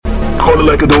Call it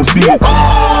like I don't see it.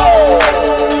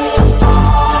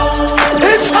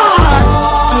 It's hot.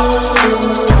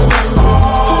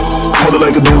 Call it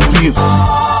like I don't see it.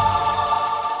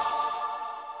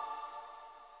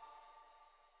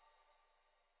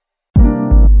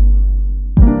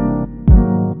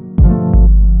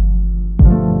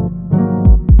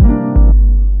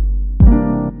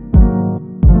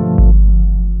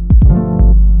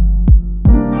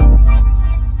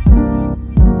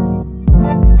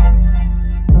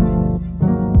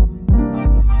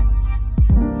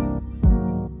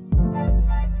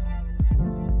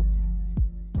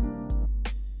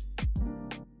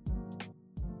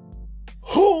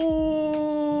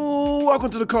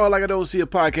 Welcome to the Call Like I Don't See a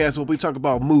podcast where we talk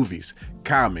about movies,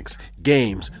 comics,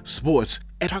 games, sports,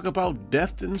 and talk about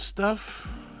death and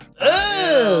stuff.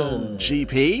 Oh,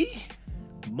 GP?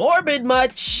 morbid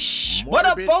much. What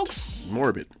up, folks?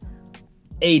 Morbid.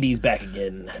 80s back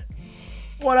again.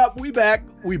 What up? We back.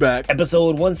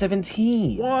 Episode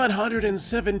 117.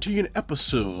 117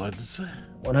 episodes.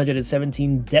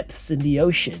 117 depths in the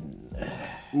ocean.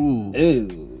 Ooh.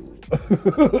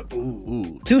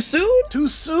 Ooh. Too soon? Too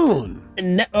soon.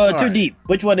 Too deep.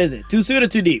 Which one is it? Too soon or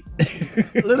too deep?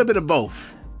 A little bit of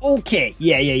both. Okay.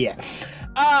 Yeah.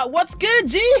 What's good,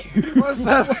 G? What's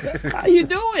up? How you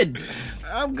doing?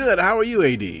 I'm good. How are you,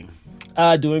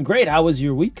 AD? Doing great. How was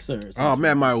your week, sir? Oh,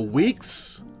 man, my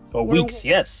weeks? Weeks,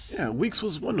 yes. Yeah, weeks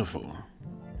was wonderful.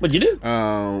 What'd you do?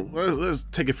 Let's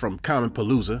take it from Common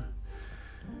Palooza.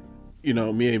 You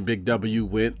know, me and Big W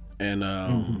went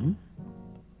and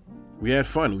we had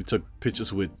fun. We took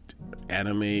pictures with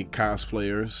anime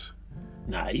cosplayers.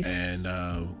 Nice.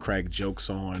 And cracked jokes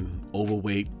on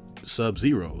overweight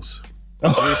Sub-Zeros. Oh.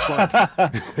 It was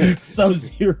fun.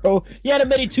 Sub-Zero. You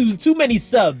had too many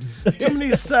subs. Too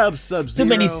many subs, Sub-Zero. Too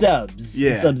many subs.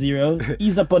 Yeah. Sub-Zero.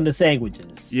 Ease up on the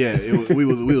sandwiches. Yeah, we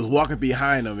was walking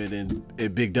behind him,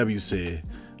 and Big W said,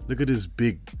 "Look at this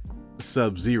big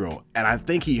Sub-Zero," and I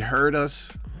think he heard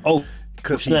us. Oh,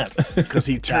 because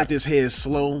he turned his head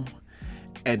slow,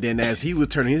 and then as he was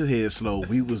turning his head slow,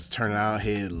 we was turning our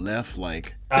head left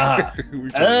like. He's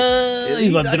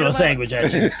about to throw a sandwich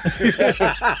at you.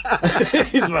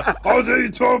 He's like, oh, you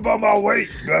talking about my weight,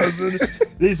 bastard.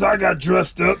 At least I got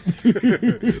dressed up. Look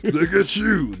at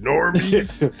you,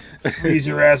 normies. Freeze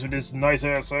your ass with this nice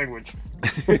ass sandwich.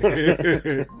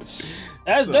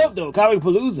 That's dope though. Comic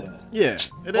Palooza. Yeah.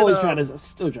 And then,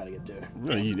 still trying to get there.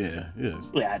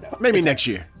 Yeah, I know. Maybe next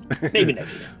year. Maybe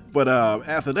next year. But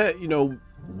after that, you know,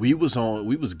 we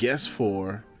was guests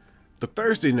for the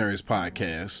Thursday Nerds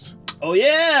podcast. Oh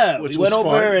yeah, which we went over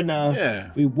fun.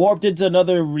 And we warped into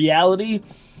another reality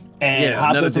and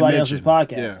hopped on somebody else's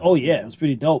podcast. Yeah. Oh yeah, it was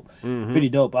pretty dope. Pretty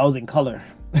dope. I was in color.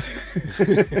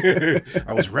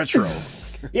 I was retro.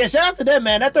 Yeah, shout out to them,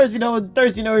 man. That Thursday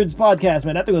Nerds podcast,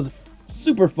 man. That thing was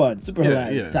super fun, super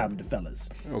hilarious time with the fellas.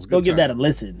 Go give that a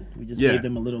listen. We just gave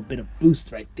them a little bit of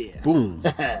boost right there. Boom.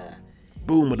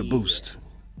 Boom with a boost.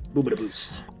 Boom with a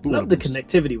boost. Love the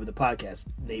connectivity with the podcast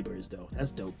neighbors, though.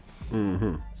 That's dope.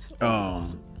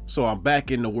 Awesome. So I'm back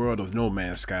in the world of No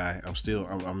Man's Sky.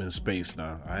 I'm in space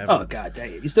now. Oh god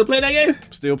dang it! You still playing that game?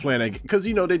 Still playing that game because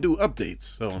they do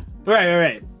updates. So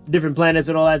right. Different planets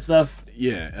and all that stuff.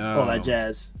 Yeah. All that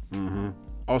jazz.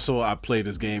 Also, I played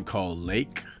this game called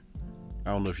Lake.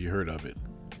 I don't know if you heard of it.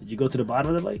 Did you go to the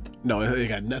bottom of the lake? No, it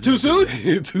got nothing. Too soon?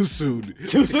 Too soon.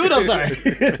 Too soon? I'm sorry.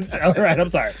 All right, I'm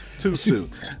sorry. Too soon.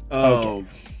 Okay.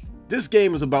 This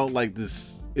game is about like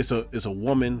this. It's a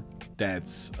woman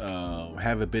that's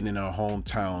haven't been in her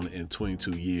hometown in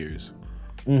 22 years,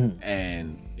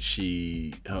 and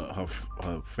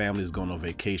her family is going on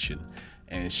vacation,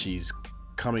 and she's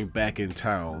coming back in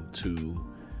town to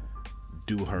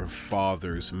do her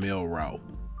father's mail route,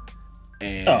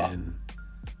 and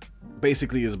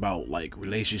basically it's about like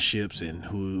relationships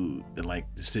and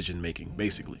like decision making,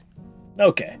 basically.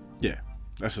 Okay. Yeah,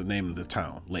 that's the name of the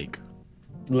town, Lake.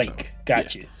 So,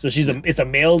 got you. So it's a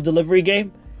mail delivery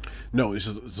game? No, it's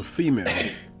a female.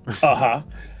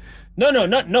 No,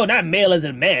 not male as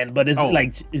in man, but it's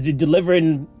like, is it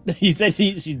delivering? You said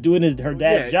she's doing her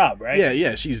dad's job, right?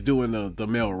 Yeah, she's doing the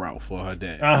mail route for her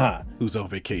dad, who's on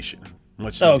vacation,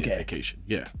 much needed vacation.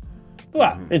 Yeah.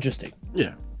 Wow, interesting.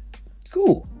 Yeah.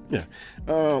 Cool. Yeah.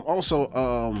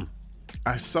 Also,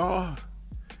 I saw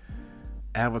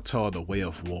Avatar: The Way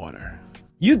of Water.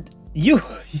 You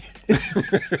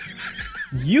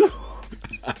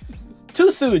too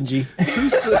soon, G. Too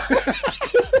soon.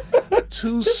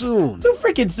 Too soon. Too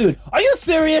freaking soon. Are you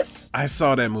serious? I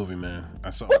saw that movie, man.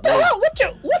 What the hell? What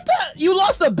the? You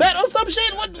lost a bet or some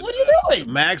shit? What are you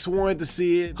doing? Max wanted to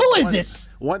see it. Who is this?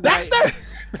 One Baxter? night,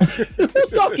 Who's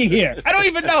talking here? I don't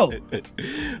even know.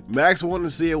 Max wanted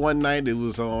to see it one night. It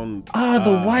was on.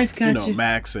 The wife got you.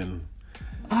 Max and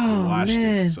Oh, watched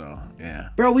man. it. So yeah,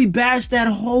 Bro, we bashed that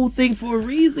whole thing for a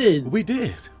reason. we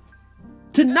did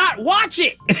To not watch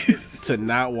it. to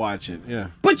not watch it. Yeah,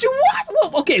 But you watch.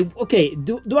 Well, okay.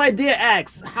 Do I dare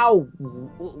ask how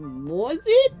was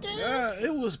it?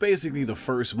 it was basically the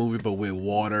first movie, but with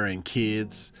water and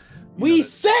kids. We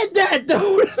said that,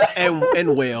 dude.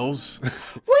 and whales.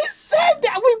 We said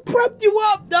that. We prepped you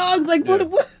up, dogs. Like Yeah.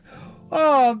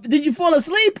 what? Did you fall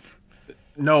asleep?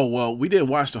 No, well, we didn't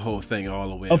watch the whole thing all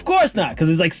the way. Of course not, because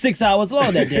it's like 6 hours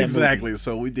long. That damn exactly. movie.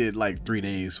 So we did like 3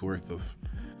 days worth of.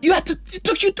 It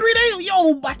took you 3 days.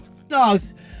 Yo, my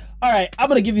dogs. All right, I'm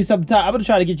gonna give you some time. I'm gonna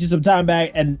try to get you some time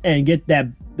back and get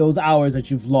those hours that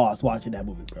you've lost watching that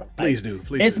movie, bro. Please do.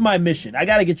 Please. It's do. my mission. I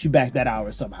gotta get you back that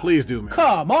hour somehow. Please do, man.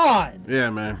 Come on. Yeah,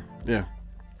 man. Yeah.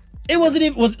 It wasn't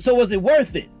even. Was it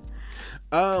worth it?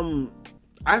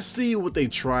 I see what they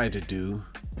tried to do,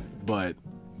 but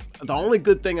the only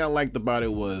good thing I liked about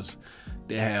it was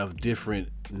they have different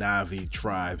Navi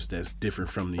tribes that's different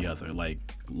from the other, like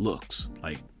looks.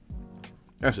 Like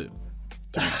that's it.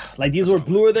 Like these were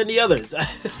bluer than the others.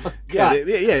 Yeah,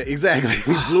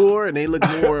 exactly. Bluer, and they look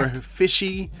more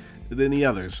fishy than the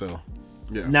others. So,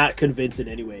 yeah. Not convincing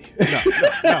anyway.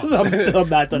 No. I'm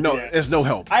not touching No, that. there's no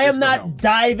help. I am There's no not help.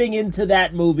 diving into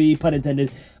that movie, pun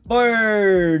intended,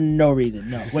 for no reason.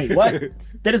 No, wait, what?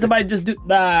 Didn't somebody just do?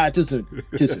 Too soon.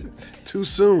 Too soon. Too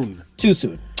soon. Too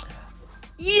soon.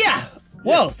 Yeah.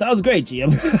 Whoa, sounds great, G.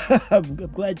 I'm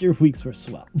glad your weeks were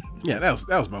swell. Yeah, that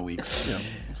was my weeks. Yeah.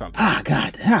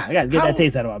 God. I gotta get that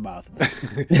taste out of my mouth.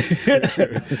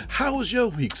 How was your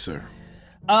week, sir?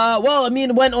 Well, I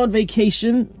mean, went on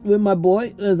vacation with my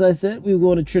boy. As I said, we were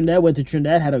going to Trinidad. Went to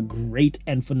Trinidad, had a great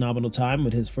and phenomenal time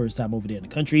with his first time over there in the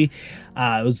country.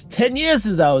 It was 10 years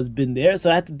since I was been there,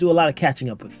 so I had to do a lot of catching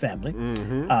up with family.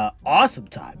 Awesome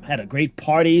time. Had a great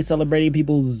party celebrating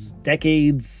people's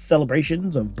decades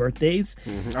celebrations of birthdays.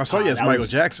 I saw you as Michael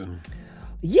Jackson.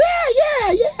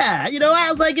 Yeah. You know, I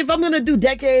was like, if I'm gonna do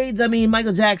decades, I mean,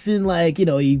 Michael Jackson, like, you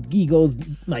know, he goes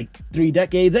like 3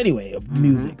 decades anyway of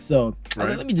music. So I was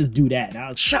like, let me just do that. And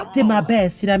I did my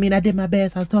best. You know what I mean? I did my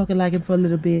best. I was talking like him for a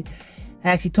little bit. I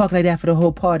actually talked like that for the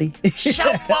whole party.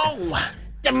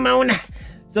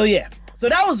 So yeah. So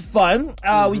that was fun.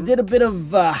 We did a bit of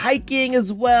hiking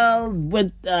as well.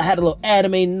 Went had a little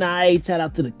anime night. Shout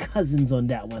out to the cousins on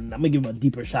that one. I'm gonna give them a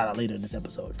deeper shout out later in this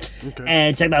episode. Okay.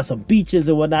 And checked out some beaches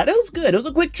and whatnot. It was good. It was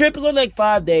a quick trip. It was only like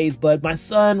 5 days, but my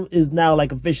son is now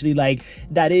like officially like,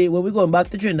 Daddy, when we going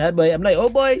back to Trinidad? But I'm like, oh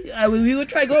boy, we will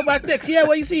try going back next year.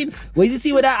 What you seen? What you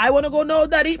see with that? I want to go. No,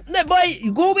 Daddy. No, boy,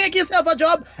 you go make yourself a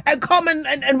job and come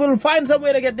and we'll find some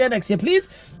way to get there next year,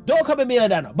 please. Don't come at me like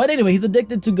that now. But anyway, he's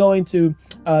addicted to going to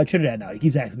Trinidad now. He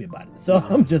keeps asking me about it. So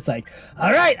I'm just like,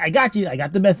 all right, I got you. I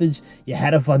got the message. You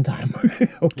had a fun time.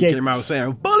 Okay. He came out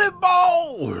saying, bullet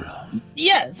ball!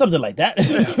 Yeah, something like that.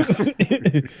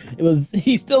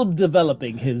 He's still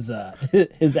developing his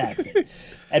accent.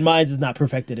 And mine is not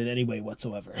perfected in any way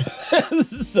whatsoever.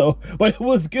 So, but it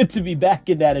was good to be back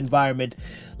in that environment.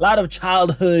 A lot of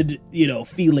childhood,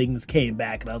 feelings came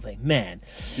back, and I was like, man,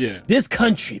 this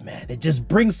country, man, it just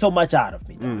brings so much out of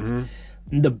me.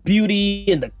 The beauty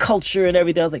and the culture and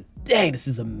everything. I was like, dang, this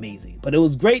is amazing. But it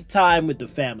was great time with the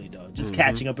family, though. Just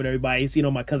catching up with everybody, seeing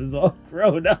all my cousins all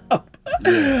grown up.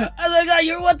 I was like, oh,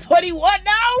 you're 21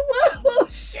 now? Oh,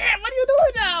 shit, what are you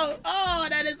doing now? Oh,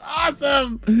 that is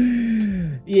awesome.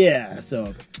 Yeah,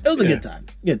 so it was a good time.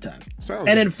 Good time.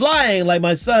 And then flying, like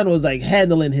my son was like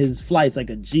handling his flights like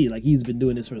a G. Like he's been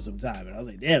doing this for some time. And I was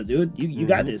like, damn, dude, you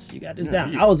got this. You got this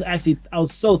down. I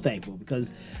was so thankful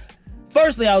because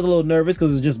firstly, I was a little nervous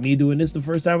because it was just me doing this the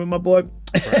first time with my boy.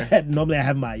 Right. Normally, I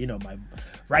have my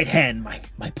right hand,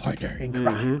 my partner in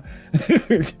crime,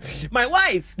 my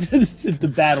wife to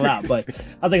battle out. But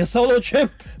I was like, a solo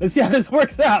trip. Let's see how this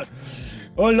works out.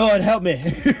 Oh Lord, help me.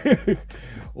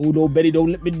 Oh no, Betty,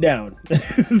 don't let me down.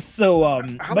 So,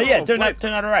 but yeah, turned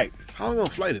out all right. How long of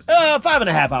a flight is it?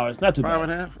 5.5 hours, not too bad.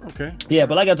 5.5? Okay. Yeah,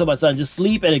 but like I told my son, just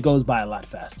sleep and it goes by a lot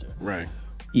faster. Right.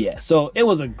 Yeah, so it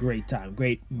was a great time,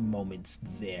 great moments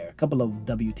there. A couple of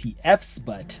WTFs,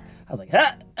 but I was like,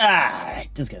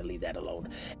 just gonna leave that alone.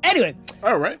 Anyway,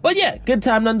 all right. But yeah, good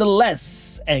time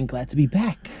nonetheless, and glad to be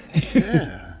back.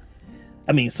 Yeah.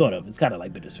 I mean, sort of. It's kind of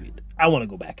like bittersweet. I want to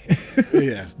go back.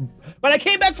 Yeah. But I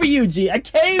came back for you, G. I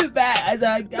came back.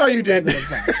 No, you didn't.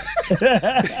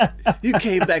 You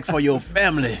came back for your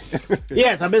family.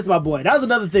 Yes, I miss my boy. That was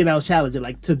another thing that was challenging,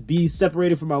 like to be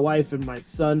separated from my wife and my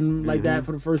son like that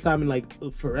for the first time in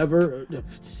like forever.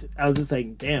 I was just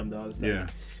like, damn, dog. Like,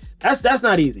 That's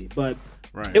not easy, but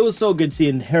Right. it was so good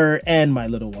seeing her and my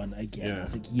little one again. Yeah. I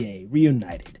was like, yay,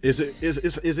 reunited. Is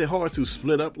it hard to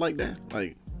split up like that?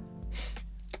 Like,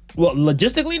 Well,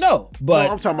 logistically, no,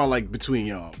 but I'm talking about like between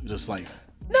y'all, just like.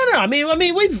 no. I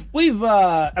mean, we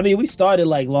started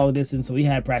like long distance, so we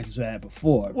had practice with that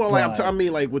before. Well, but, like I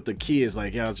mean, like with the kids,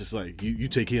 like y'all just like you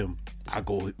take him, I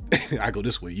go, I go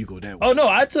this way, you go that way. oh no,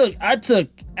 I took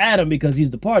Adam because he's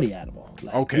the party animal.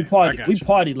 Like, Okay, we partied, I got we you.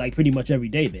 partied like pretty much every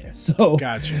day there. So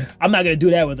Gotcha. I'm not gonna do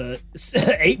that with a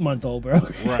 8-month-old, bro.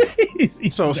 Right.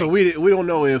 He's So like, we don't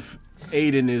know if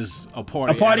Aiden is a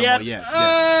party animal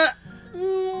yet.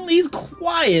 he's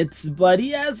quiet, but he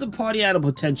has a party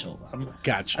animal potential.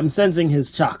 Gotcha. I'm sensing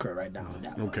his chakra right now. In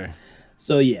that one. Okay.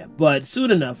 So yeah, but soon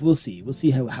enough, we'll see. We'll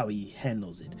see how he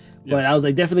handles it. But Yes. I was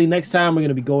like, definitely next time we're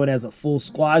gonna be going as a full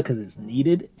squad because it's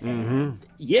needed. And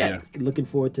yeah, looking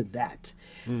forward to that.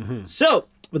 So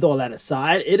with all that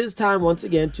aside, it is time once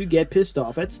again to get pissed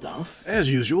off at stuff. As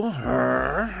usual.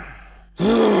 How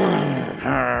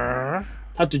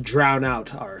to drown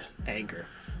out our anger.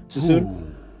 Too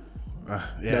soon?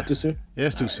 Yeah. Not too soon? Yeah,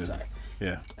 it's too soon. sorry.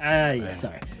 Yeah. Yeah,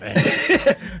 sorry. Man.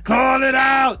 Call it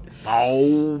out!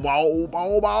 Bow, bow,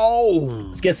 bow, bow.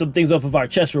 Let's get some things off of our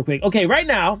chest real quick. Okay, right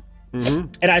now, and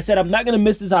I said I'm not gonna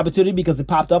miss this opportunity because it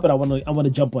popped up and I want to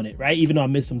jump on it, right? Even though I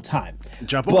missed some time.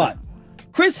 Jump on. But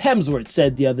Chris Hemsworth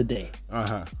said the other day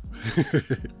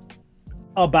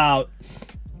about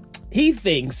he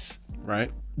thinks Right.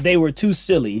 they were too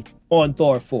silly on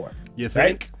Thor 4. You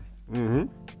think?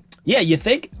 Yeah, you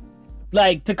think?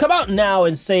 Like, to come out now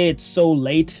and say it's so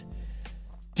late,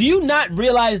 do you not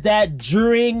realize that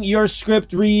during your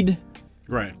script read?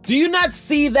 Right. Do you not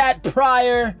see that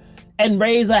prior and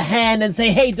raise a hand and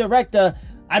say, hey, director,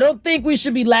 I don't think we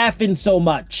should be laughing so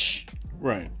much?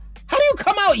 Right. How do you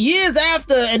come out years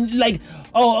after and like,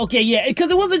 oh, okay, yeah,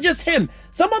 because it wasn't just him.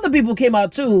 Some other people came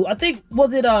out too. I think,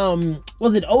 was it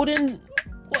Odin?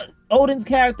 What? Odin's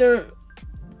character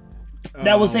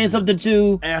that was saying something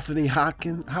too. Anthony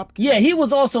Hopkins. Yeah, he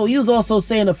was also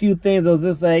saying a few things. I was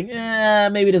just like,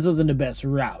 maybe this wasn't the best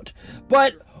route.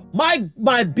 But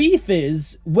my beef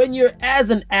is when you're as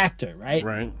an actor, right?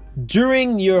 Right.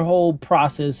 During your whole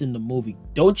process in the movie,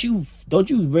 don't you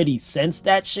really sense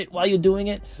that shit while you're doing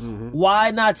it?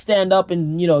 Why not stand up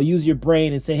and use your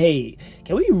brain and say, hey,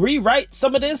 can we rewrite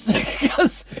some of this?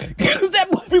 Because that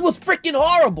movie was freaking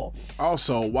horrible.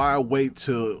 Also, why wait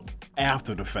till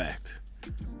after the fact?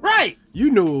 Right.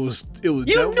 You knew it was. You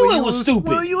done knew when it was stupid.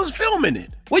 Well, you was filming it.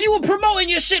 When you were promoting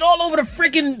your shit all over the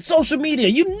freaking social media,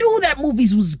 you knew that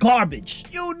movies was garbage.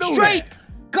 You knew Straight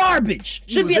that. garbage.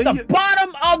 Should was be at in the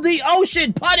bottom of the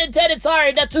ocean. Pun intended.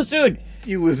 Sorry, not too soon.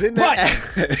 You was in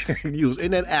that. You was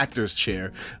in that actor's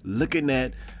chair, looking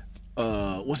at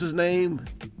what's his name,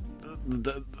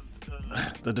 the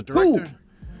director. Who?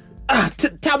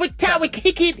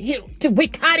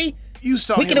 Wikati. You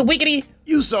saw Wickedy him. wickedy.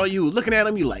 You saw you looking at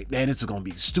him. You like, man, this is gonna be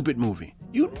a stupid movie.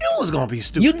 You knew it was gonna be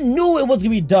stupid. You knew it was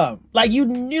gonna be dumb. Like you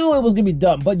knew it was gonna be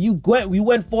dumb, but you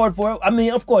went forward for it. I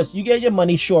mean, of course, you get your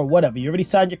money, sure, whatever. You already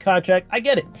signed your contract. I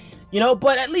get it.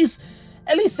 But at least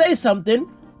say something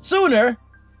sooner.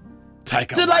 Taika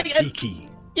to, like, Waititi.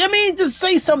 I mean, just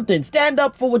say something. Stand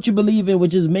up for what you believe in,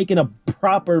 which is making a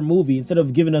proper movie instead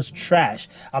of giving us trash.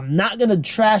 I'm not gonna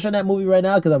trash on that movie right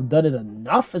now because I've done it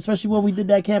enough, especially when we did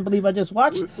that Can't Believe I Just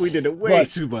Watched. We did it way But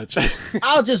too much.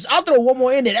 I'll throw one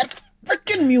more in there. That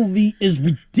freaking movie is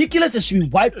ridiculous. It should be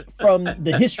wiped from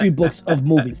the history books of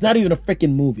movies. It's not even a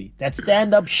freaking movie. That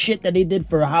stand-up shit that they did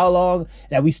for how long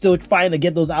that we still trying to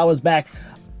get those hours back.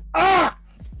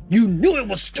 You knew it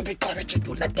was stupid garbage and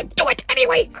you let them do it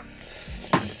anyway.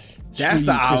 That's Screw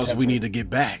the you, Chris hours we Hemsworth. need to get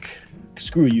back.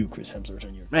 Screw you, Chris Hemsworth,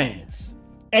 and your Man. fans.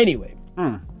 Anyway,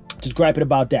 just griping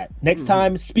about that. Next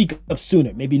time, speak up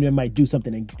sooner. Maybe you might do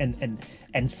something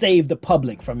and save the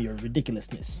public from your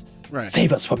ridiculousness. Right.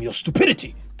 Save us from your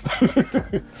stupidity.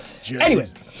 Jared. Anyway,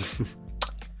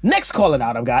 next calling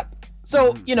out I've got.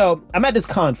 So, I'm at this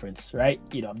conference, right?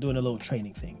 I'm doing a little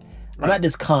training thing. I'm at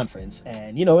this conference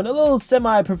and, in a little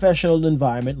semi-professional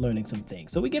environment, learning some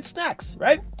things. So we get snacks,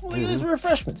 right? We get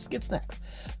refreshments, get snacks.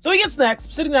 So we get snacks,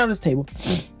 sitting down at this table,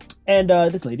 and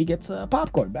this lady gets a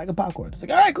bag of popcorn. It's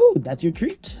like, all right, cool, that's your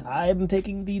treat. I'm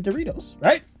taking the Doritos,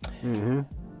 right?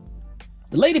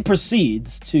 The lady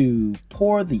proceeds to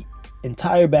pour the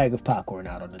entire bag of popcorn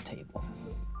out on the table.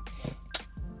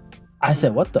 I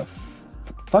said, what the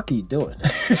fuck are you doing?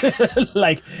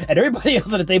 And everybody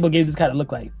else on the table gave this kind of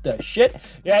look like the shit.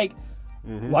 You're like,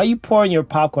 why are you pouring your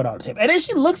popcorn on the table? And then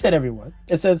she looks at everyone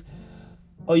and says,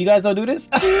 Oh, you guys don't do this?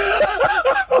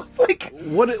 I was like,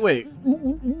 Wait.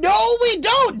 no, we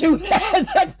don't do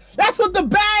that. That's what the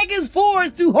bag is for,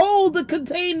 is to hold the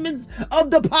containment of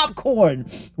the popcorn.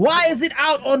 Why is it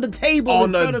out on the table?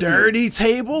 On the dirty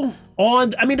table?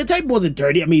 The table wasn't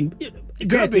dirty. I mean,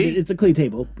 granted, be. it's a clean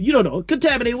table. You don't know,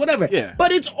 contaminated, whatever. Yeah.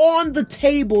 But it's on the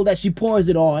table that she pours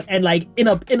it on, and like in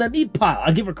a neat pile.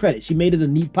 I'll give her credit. She made it a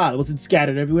neat pile. It wasn't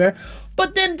scattered everywhere.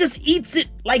 But then just eats it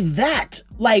like that,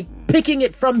 like picking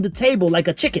it from the table like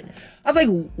a chicken. I was like,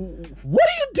 what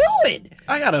are you doing?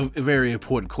 I got a very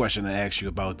important question to ask you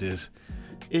about this.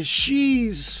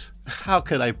 How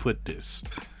could I put this?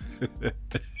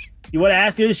 You want to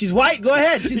ask her if she's white? Go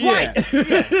ahead. She's white.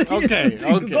 Yes. Okay.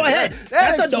 Go ahead.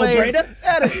 That's a no-brainer.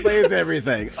 That explains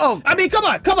everything. Oh, I mean, come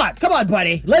on,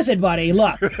 buddy. Listen, buddy,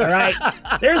 look, all right?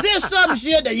 There's some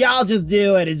shit that y'all just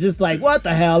do, and it's just like, what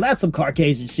the hell? That's some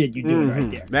Caucasian shit you're doing right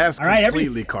there. That's all right?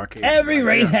 completely Caucasian. Every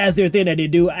race has their thing that they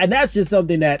do, and that's just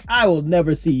something that I will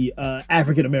never see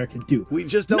African-Americans do. We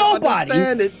just don't Nobody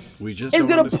understand it. We just is don't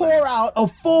gonna understand. pour out a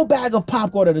full bag of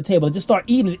popcorn on the table and just start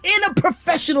eating it in a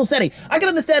professional setting. I can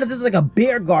understand if this is like a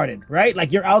beer garden, right?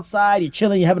 Like you're outside, you're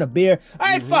chilling, you're having a beer. All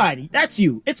right, fine. That's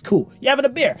you. It's cool. You're having a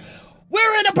beer.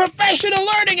 We're in a professional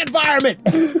learning environment.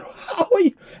 How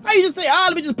you just say,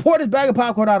 let me just pour this bag of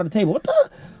popcorn out on the table?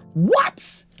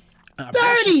 What?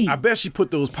 Dirty. I bet she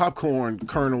put those popcorn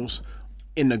kernels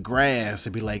in the grass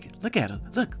and be like, look at it.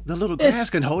 Look, the little grass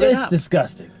can hold it up. It's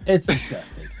disgusting. It's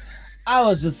disgusting. I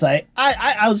was just like,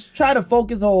 I was trying to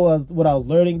focus on what I was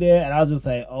learning there, and I was just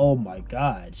like, oh my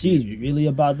God, she's really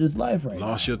about this life right now.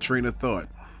 Lost your train of thought.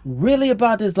 Really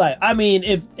about this life. I mean,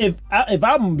 if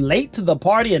I'm late to the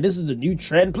party and this is a new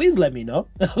trend, please let me know.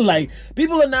 Like,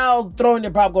 people are now throwing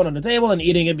their popcorn on the table and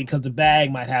eating it because the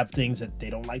bag might have things that they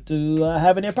don't like to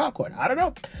have in their popcorn. I don't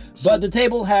know. But the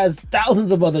table has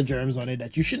thousands of other germs on it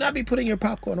that you should not be putting your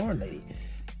popcorn on, lady.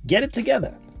 Get it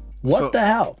together. What the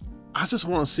hell? I just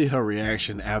want to see her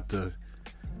reaction after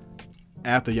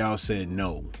y'all said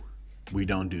no, we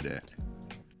don't do that.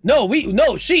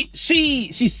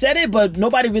 She said it, but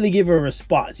nobody really gave her a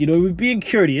response. You know, we were being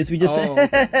courteous. We just said,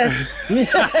 we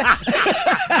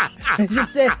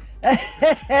just said,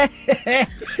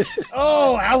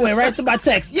 oh, I went right to my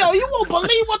text. Yo, you won't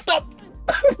believe what the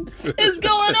is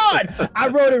going on. I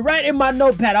wrote it right in my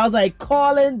notepad. I was like,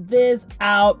 calling this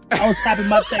out. I was tapping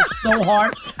my text so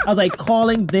hard. I was like,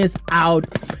 calling this out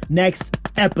next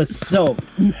episode.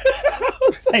 I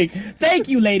was like, thank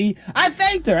you, lady. I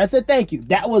thanked her. I said, thank you.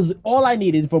 That was all I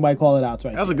needed for my call it outs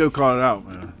right That was a good call it out,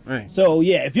 man. Hey. So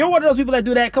yeah, if you're one of those people that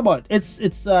do that, come on. It's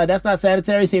that's not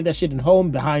sanitary. Save that shit at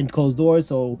home behind closed doors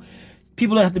so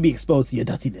people don't have to be exposed to your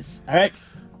dustiness. All right?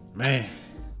 Man.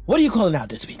 What are you calling out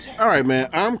this week, sir? All right, man.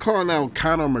 I'm calling out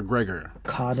Conor McGregor.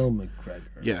 Conor McGregor.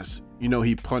 Yes. You know,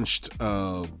 he punched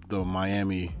the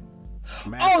Miami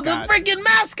mascot. Oh, the freaking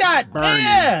mascot. Bernie.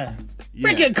 Yeah.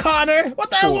 Freaking Conor.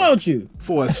 What the hell's wrong with you?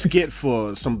 For a skit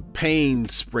for some pain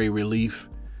spray relief.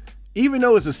 Even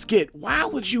though it's a skit, why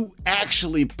would you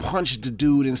actually punch the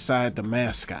dude inside the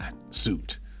mascot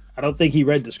suit? I don't think he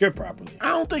read the script properly. I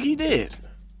don't think he did.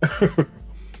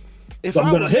 So I'm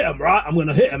going to hit him, right? I'm going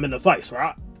to hit him in the face,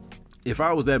 right? If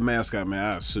I was that mascot,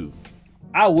 man, I'd sue.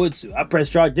 I would sue. I press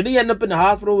charge. Did he end up in the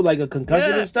hospital with like a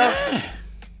concussion and stuff?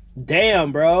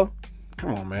 Damn, bro.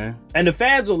 Come on, man. And the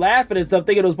fans were laughing and stuff,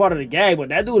 thinking it was part of the gag, but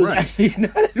that dude was actually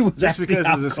that dude was Just actually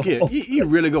because it's a skit, you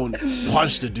really gonna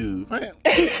punch the dude, man.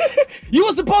 You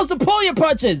were supposed to pull your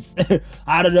punches.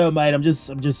 I don't know, mate. I'm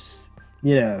just,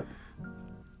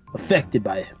 affected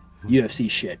by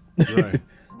UFC shit. Right.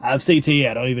 I have CTE.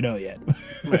 I don't even know yet.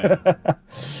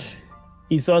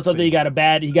 He saw something. He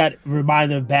got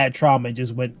reminded of bad trauma and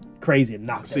just went crazy and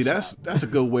knocked. See, that's a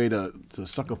good way to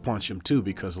sucker punch him too,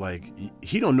 because like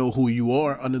he don't know who you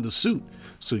are under the suit,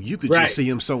 so you could just see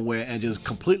him somewhere and just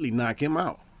completely knock him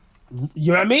out.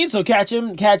 You know what I mean? So catch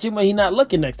him when he not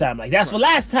looking next time. Like that's for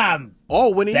last time.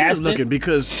 Or when he is looking,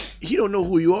 because he don't know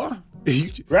who you are. You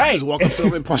just walk up to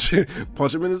him and punch him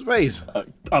in his face.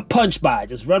 A punch by.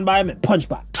 Just run by him and punch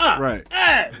by. Right.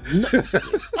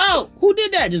 Oh, who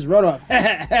did that? Just run off.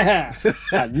 I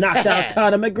knocked out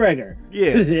Conor McGregor.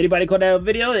 Yeah. Anybody caught that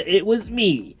video? It was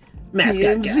me.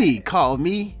 Mascot TMZ guy. called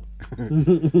me.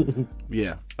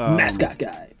 Yeah. Mascot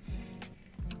guy.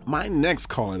 My next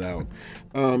call it out.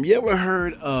 You ever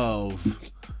heard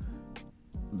of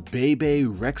Bebe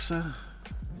Rexha?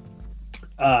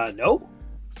 No.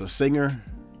 It's a singer.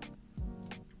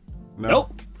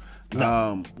 Nope.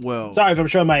 Well. Sorry if I'm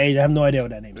showing my age. I have no idea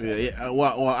what that name is. Yeah.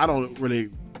 Well, I don't really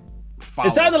follow.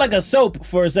 It sounded like a soap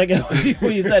for a second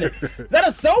when you said it. Is that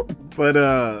a soap?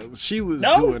 But she was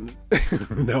doing.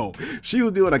 No, she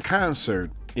was doing a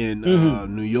concert in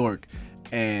New York,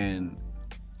 and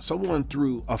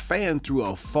a fan threw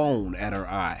a phone at her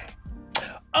eye.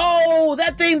 Oh,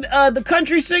 that thing, the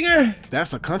country singer?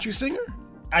 That's a country singer?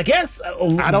 I guess.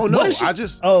 I don't know.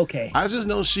 Okay. I just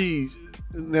know she.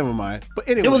 Never mind. But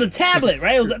anyway, It was a tablet,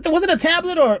 right? Was it a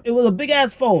tablet or it was a big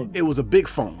ass phone? It was a big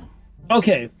phone.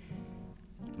 Okay.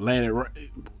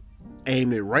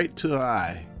 Aimed it right to her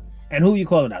eye. And who you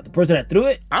calling out? The person that threw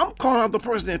it? I'm calling out the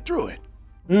person that threw it.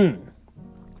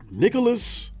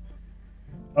 Nicholas.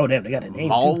 Oh damn, they got a name.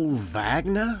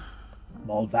 Malvagna.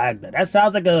 Malvagna. That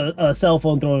sounds like a cell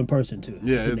phone throwing person too.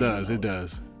 Yeah, it does. It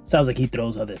does. Sounds like he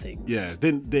throws other things. Yeah.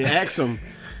 Then they ask him.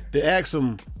 They ask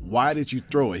him, "Why did you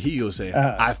throw it?" He'll say,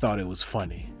 "I thought it was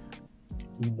funny."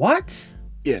 What?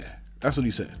 Yeah, that's what he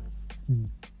said.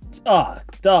 Oh,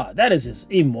 dog, that is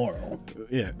just immoral.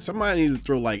 Yeah, somebody needs to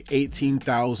throw like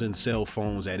 18,000 cell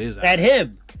phones at his eye. At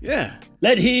him. Yeah.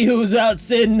 Let he who's out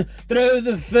sin throw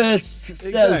the first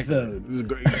cell phone.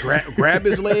 Grab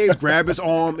his legs, grab his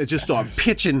arm, and just start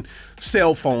pitching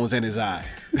cell phones in his eye.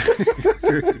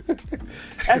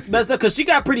 That's messed up because she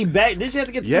got pretty bad. Did she have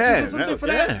to get stitches or something for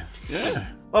that? Yeah.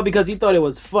 Oh, because he thought it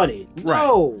was funny. Right.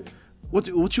 No.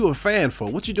 What you a fan for?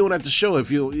 What you doing at the show?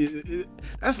 If you,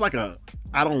 that's like a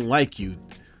I don't like you.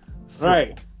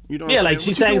 Right. You know. Yeah, like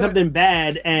she's saying something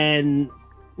bad, and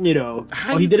he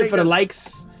did it for the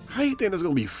likes. How you think that's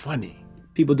gonna be funny?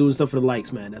 People doing stuff for the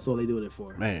likes, man. That's all they doing it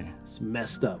for. Man, it's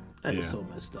messed up. That is so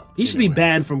messed up. He should be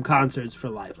banned from concerts for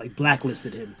life. Like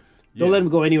blacklisted him. Don't let him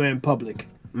go anywhere in public.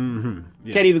 Mm-hmm.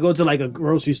 Yeah. Can't even go to like a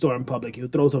grocery store in public. He'll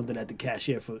throw something at the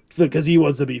cashier because he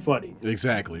wants to be funny.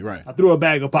 Exactly right. I threw a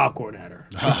bag of popcorn at her,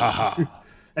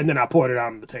 and then I poured it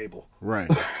out on the table. Right.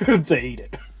 To eat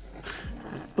it.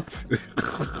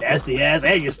 Nasty ass,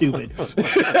 and you're stupid.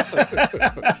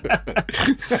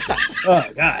 Oh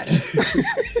God.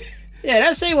 Yeah,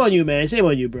 that's shame on you, man. Shame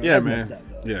on you, bro. Yeah, that's man. Messed up,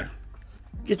 though. Yeah.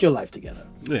 Get your life together.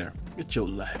 Yeah. Get your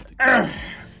life together.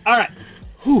 All right.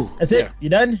 That's it. You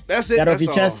done? That's it. Got That's off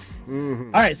your chest.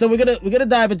 All right, so we're gonna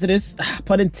dive into this.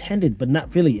 Pun intended, but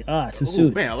not really. Too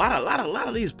soon. Man, a lot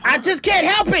of these. I just can't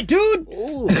help it, dude.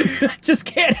 I just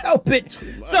can't help it.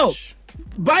 So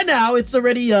by now it's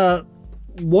already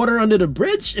water under the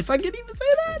bridge, if I can even say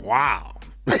that. Wow.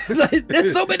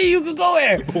 There's so many you could go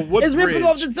here. It's ripping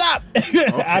off the top. Okay.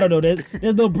 I don't know.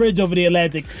 There's no bridge over the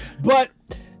Atlantic. But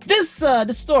this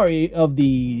the story of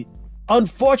the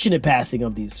unfortunate passing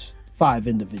of these 5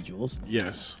 individuals.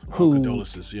 Yes.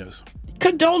 Condolences, yes.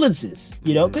 Condolences.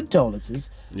 Condolences.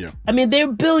 Yeah. I mean, they're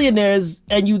billionaires,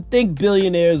 and you'd think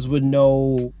billionaires would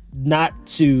know not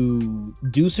to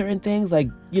do certain things, like,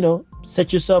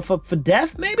 set yourself up for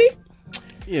death, maybe?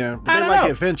 Yeah, but they like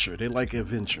adventure. They like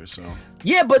adventure, so.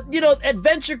 Yeah, but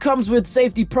adventure comes with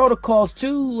safety protocols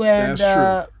too, and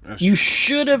that's true. You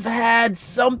should have had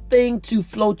something to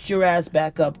float your ass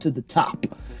back up to the top,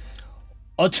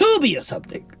 a Tubi or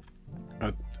something.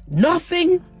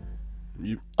 Nothing.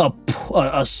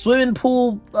 A swimming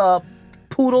pool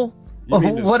poodle or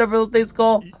whatever those things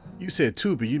called. You said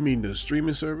Tubi. You mean the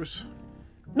streaming service?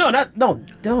 No.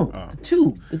 The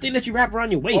tube, the thing that you wrap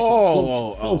around your waist.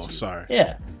 Sorry.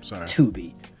 Yeah. Sorry.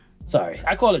 Tubi. Sorry,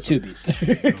 I call it tubies.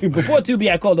 Before Tubi,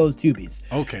 I call those tubies.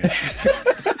 Okay.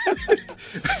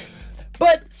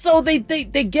 But so they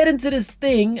get into this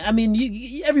thing. I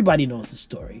mean, everybody knows the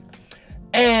story.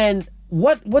 And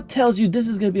what tells you this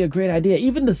is going to be a great idea?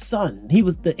 Even the son, he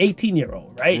was the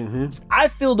 18-year-old, right? Mm-hmm. I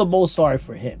feel the most sorry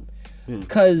for him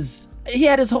because he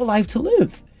had his whole life to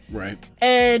live. Right.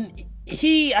 And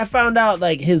I found out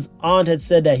like his aunt had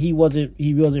said that he wasn't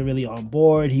really on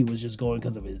board. He was just going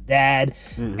because of his dad.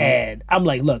 Mm-hmm. And I'm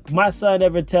like, look, my son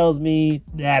ever tells me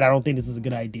that I don't think this is a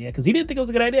good idea, because he didn't think it was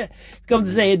a good idea. He comes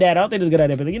to say, hey, Dad, I don't think it's a good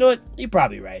idea. But like, you know what? You're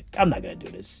probably right. I'm not going to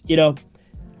do this.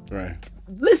 Right.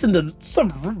 Listen to some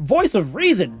voice of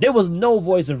reason. There was no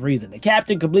voice of reason. The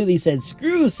captain completely said,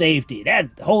 screw safety. That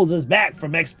holds us back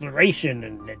from exploration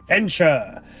and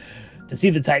adventure to see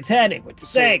the Titanic, which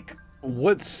sank.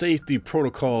 What safety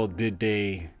protocol did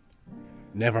they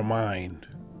never mind?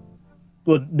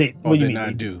 Well, they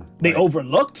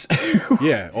overlooked?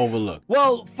 Yeah, overlooked.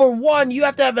 Well, for one, you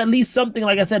have to have at least something,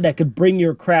 like I said, that could bring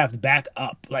your craft back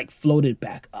up, like float it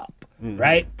back up,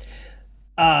 right?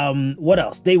 What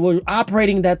else? They were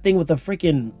operating that thing with a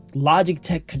freaking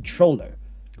Logitech controller.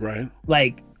 Right.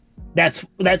 Like, that's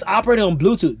operating on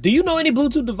Bluetooth. Do you know any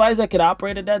Bluetooth device that could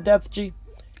operate at that depth, G?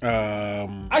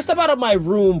 I step out of my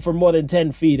room for more than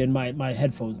 10 feet and my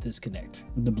headphones disconnect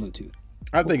with the Bluetooth.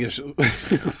 I think it's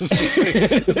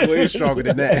way stronger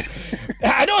than that.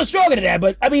 I know it's stronger than that,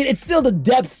 but I mean, it's still the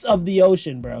depths of the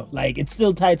ocean, bro. Like, it's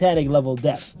still Titanic level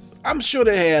depths. I'm sure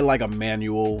they had like a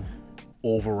manual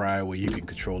override where you can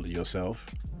control it yourself?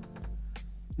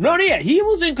 No, yeah, he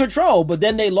was in control, but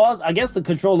then they lost. I guess the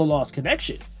controller lost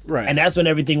connection, Right. and that's when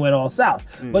everything went all south.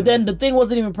 But then the thing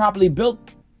wasn't even properly built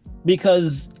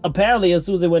because apparently, as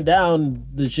soon as it went down,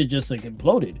 the shit just like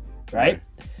imploded. Right.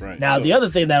 Right. Now, So- the other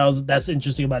thing that's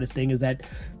interesting about this thing is that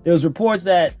there was reports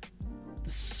that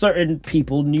certain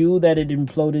people knew that it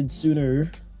imploded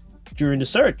sooner during the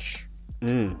search.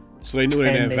 So they knew it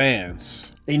in And they-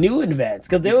 advance. They knew in advance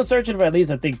because they were searching for at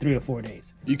least, I think, 3 or 4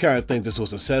 days. You kind of think this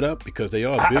was a setup because they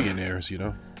are billionaires, you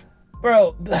know?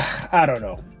 Bro, I don't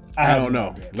know. I don't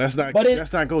know. Let's not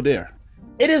go there.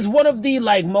 It is one of the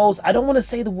like most. I don't want to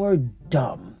say the word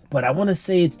dumb, but I want to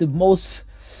say it's the most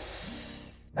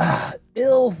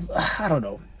ill. I don't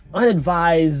know.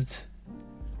 Unadvised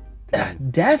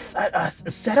death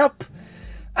setup.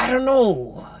 I don't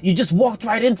know. You just walked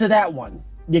right into that one.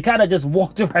 You kind of just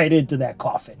walked right into that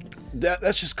coffin.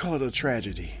 Let's just call it a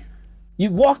tragedy. You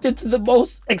walked into the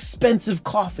most expensive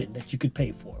coffin that you could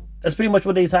pay for. That's pretty much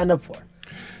what they signed up for.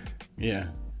 Yeah.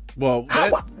 Well,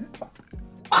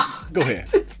 go ahead.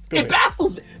 It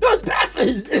baffles me. No, it's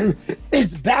baffling.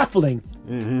 It's baffling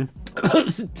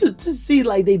to see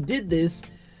like they did this,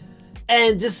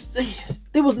 and just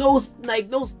there was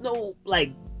no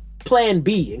plan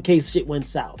B in case shit went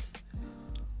south.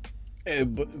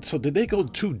 So did they go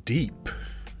too deep?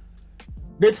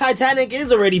 The Titanic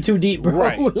is already too deep, bro.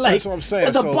 Right. Like, That's what I'm saying.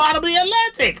 At the So- bottom of the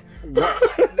Atlantic.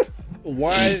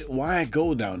 Why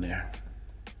go down there?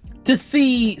 To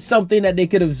see something that they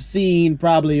could have seen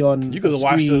probably on You could have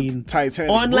watched the screen,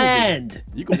 Titanic on movie. land.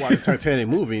 You could watch the Titanic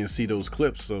movie and see those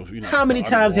clips. So How many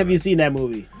times have you seen that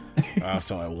movie? I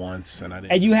saw it once, and I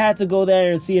didn't. And you had to go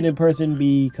there and see it in person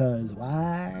because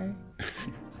why?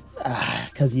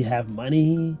 Because you have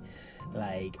money.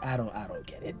 Like I don't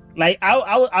get it. Like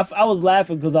I was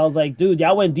laughing because I was like, dude,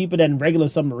 y'all went deeper than regular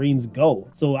submarines go.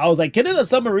 So I was like, can a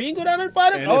submarine go down and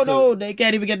fight it? And Oh it's no, they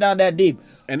can't even get down that deep.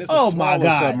 And it's a Oh my smaller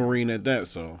God. submarine at that.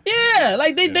 So Yeah,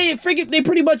 like they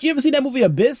pretty much. You ever seen that movie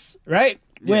Abyss, right?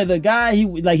 Where the guy he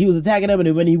was attacking them,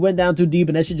 and when he went down too deep,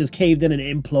 and that shit just caved in and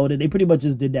it imploded. They pretty much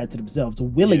just did that to themselves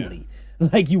willingly.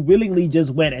 Like you willingly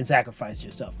just went and sacrificed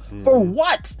yourself for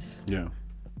what? yeah,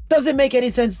 Doesn't make any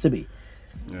sense to me.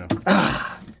 yeah.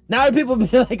 Now people be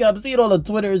like, I'm seeing all the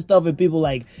Twitter and stuff, and people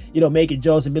like, making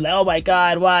jokes and be like, oh my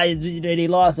God, why they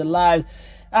lost their lives?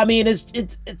 I mean, it's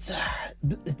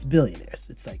billionaires.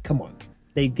 It's like, come on,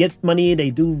 they get money,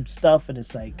 they do stuff, and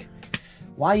it's like,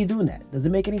 why are you doing that? Does it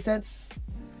make any sense?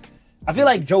 I feel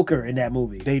like Joker in that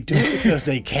movie. They do it because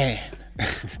they can.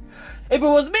 If it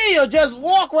was me, you'll just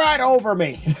walk right over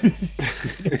me.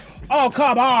 Oh,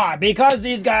 come on. Because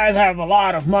these guys have a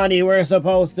lot of money, we're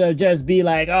supposed to just be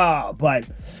like, oh, but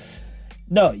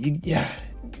no, you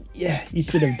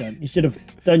should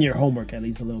have done your homework at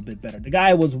least a little bit better. The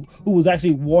guy who was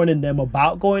actually warning them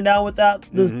about going down without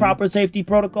the proper safety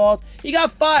protocols, he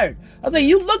got fired. I was like,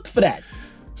 you looked for that.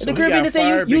 So In the he Caribbean, got they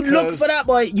say fired you looked because- for that,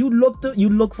 boy. You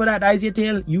look for that. That is your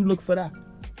tail. You look for that.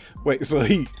 Wait, so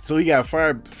he got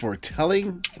fired for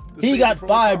telling? He got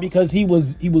fired because he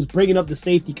was bringing up the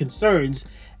safety concerns,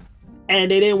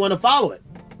 and they didn't want to follow it.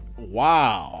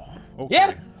 Wow. Okay.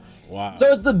 Yeah. Wow.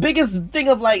 So it's the biggest thing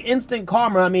of like instant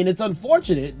karma. I mean, it's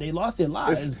unfortunate they lost their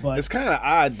lives, but it's kind of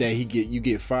odd that you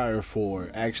get fired for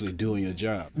actually doing your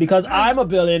job. because I'm a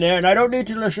billionaire and I don't need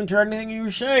to listen to anything you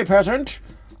say, peasant.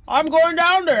 I'm going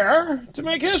down there to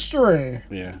make history.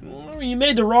 Yeah. You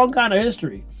made the wrong kind of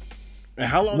history. And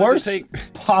how long Worst did it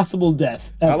take? possible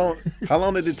death. ever. How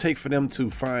long did it take for them to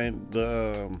find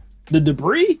the? The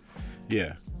debris?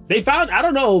 Yeah. They found, I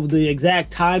don't know the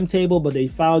exact timetable, but they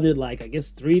found it like, I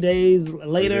guess 3 days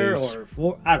later 3 days. or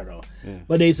 4, I don't know.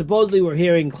 But they supposedly were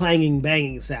hearing clanging,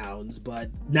 banging sounds, but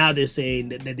now they're saying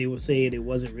that they were saying it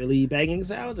wasn't really banging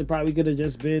sounds. It probably could have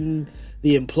just been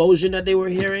the implosion that they were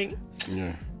hearing.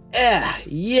 Yeah.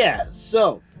 Yeah.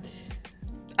 So,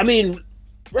 I mean,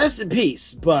 rest in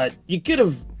peace, but you could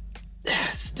have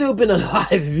still been alive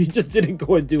if you just didn't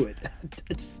go and do it.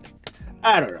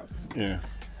 I don't know. Yeah.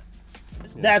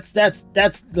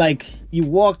 That's like you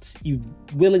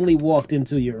willingly walked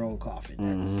into your own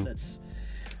coffin. That's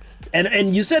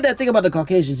and you said that thing about the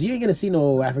Caucasians. You ain't gonna see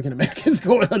no African Americans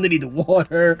going underneath the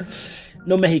water,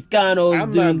 no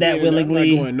Mexicanos doing that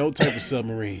willingly. I'm not going no type of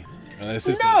submarine. It's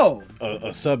just No.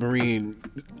 a submarine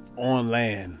on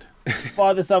land.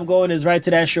 Farthest I'm going is right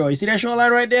to that shore. You see that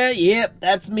shoreline right there? Yep,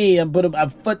 that's me. I'm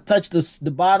foot touched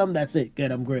the bottom. That's it.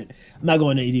 Good. I'm great. I'm not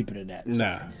going any deeper than that.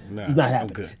 Nah. It's not I'm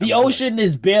happening. good. The ocean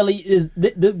is barely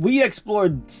we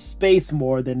explored space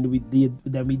more than we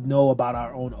know about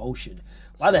our own ocean.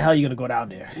 Why the hell are you gonna go down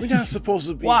there? We're not supposed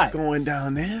to be Why? going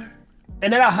down there.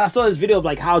 And then I saw this video of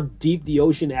like how deep the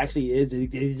ocean actually is.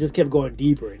 It just kept going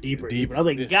deeper and deeper and deeper. I was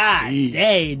like, It's God deep.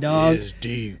 dang, dog. It's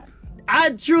deep.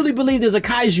 I truly believe there's a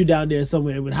kaiju down there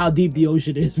somewhere with how deep the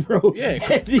ocean is, bro. Yeah,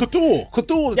 Cthulhu.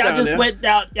 Cthulhu's Y'all down just there. went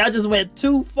down. Y'all just went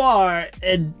too far,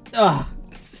 and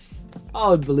it's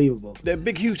unbelievable. That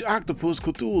big, huge octopus,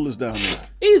 Cthulhu, is down there.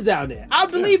 He's down there. I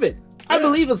believe it. I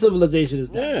believe a civilization is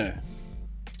down there. Yeah.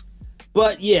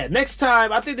 But yeah, next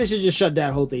time I think they should just shut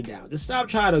that whole thing down. Just stop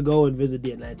trying to go and visit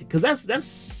the Atlantic, because that's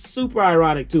super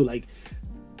ironic too. Like,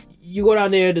 you go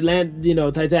down there, the land,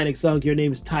 Titanic sunk. Your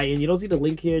name is Titan. You don't see the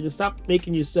link here. Just stop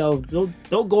making yourself. Don't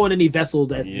go on any vessel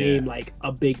that's named like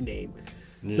a big name,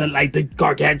 like the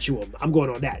Gargantuan. I'm going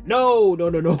on that. No.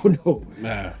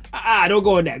 Nah. Don't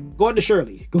go on that. Go on the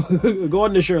Shirley. Go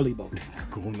on the Shirley boat.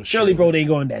 Go on the Shirley boat ain't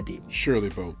going that deep. Shirley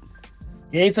boat.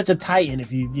 It ain't such a Titan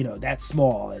if you that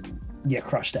small and get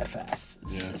crushed that fast.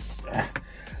 It's just.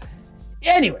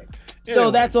 Anyway.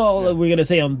 So that's all we're gonna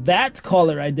say on that.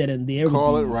 Call it right then and there.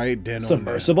 Call it right then.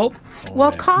 Submersible.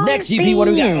 Well, call Next, it GP, what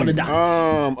do we got then. on the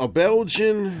docket? A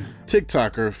Belgian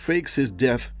TikToker fakes his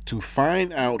death to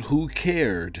find out who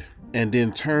cared and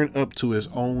then turn up to his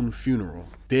own funeral.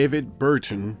 David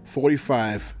Burton,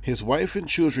 45, his wife and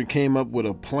children came up with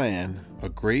a plan, a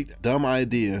great dumb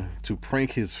idea to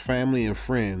prank his family and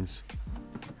friends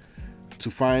to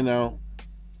find out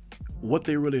what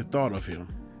they really thought of him.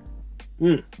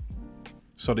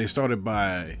 So they started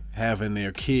by having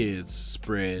their kids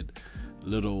spread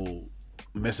little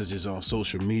messages on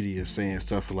social media saying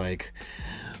stuff like,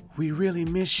 "We really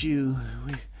miss you.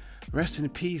 Rest in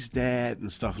peace, Dad,"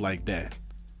 and stuff like that.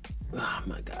 Oh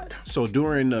my God. So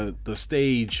during the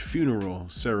stage funeral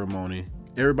ceremony,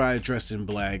 everybody dressed in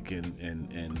black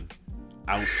and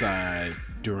outside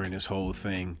during this whole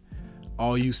thing,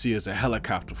 all you see is a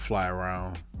helicopter fly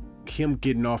around. Him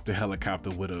getting off the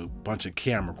helicopter with a bunch of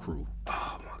camera crew.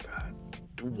 Oh my God.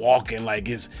 Walking like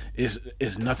it's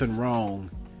nothing wrong.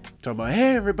 Talking about,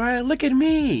 "Hey everybody, look at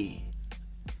me.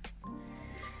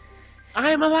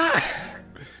 I am alive."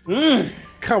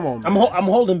 Come on, man. I'm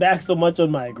holding back so much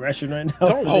on my aggression right now.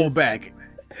 Don't hold back.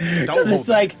 Don't hold It's back.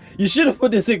 like you should have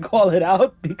put this in Call It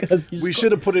Out, because We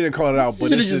should have put it and called it out, but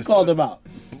should have this just is called him out.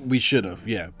 we should have,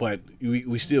 yeah, but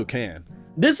we still can.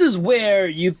 This is where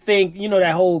you think,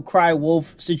 that whole cry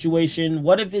wolf situation.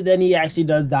 What if then he actually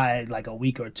does die like a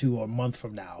week or two or a month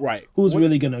from now? Right. Who's What-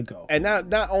 really gonna go? And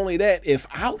not only that, if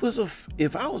I was a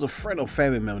friend or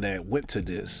family member that went to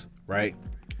this, right,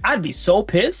 I'd be so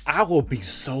pissed. I will be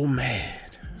so mad.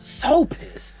 So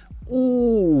pissed.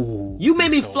 Ooh, You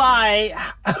made me so fly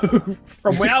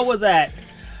from where I was at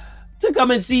to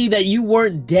come and see that you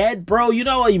weren't dead, bro. You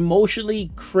know how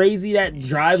emotionally crazy that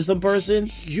drives some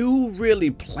person? You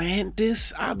really planned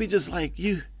this? I'll be just like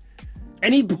you.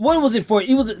 And what was it for?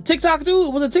 He was a TikTok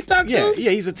dude? Was it TikTok Yeah, dude?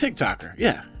 yeah, he's a TikToker.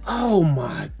 Yeah. Oh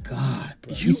my God,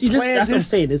 bro. You see, this, planned that's what I'm this-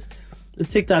 saying. This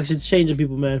TikTok shit's changing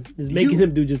people, man. It's making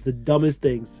them do just the dumbest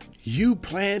things. You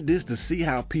planned this to see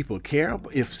how people care,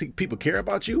 people care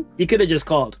about you? He could have just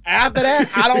called. After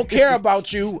that, I don't care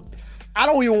about you. I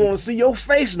don't even want to see your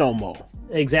face no more.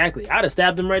 Exactly. I'd have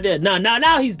stabbed him right there.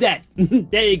 Now he's dead.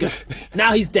 There you go.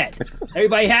 Now he's dead.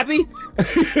 Everybody happy?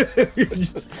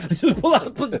 just pull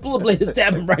a blade and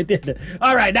stab him right there.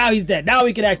 All right, now he's dead. Now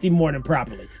we can actually mourn him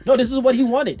properly. No, this is what he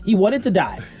wanted. He wanted to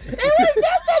die. It was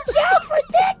just a joke for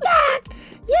TikTok.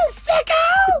 You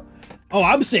sicko. Oh,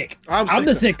 I'm sick. I'm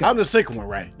the sick. I'm the sick one,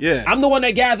 right? Yeah. I'm the one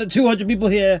that gathered 200 people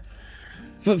here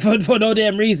for no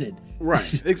damn reason.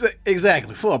 Right.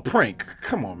 Exactly. For a prank.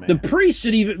 Come on, man. The priest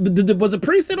should even. Was a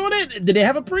priest in on it? Did they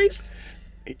have a priest?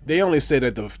 They only said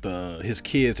that his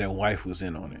kids and wife was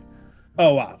in on it.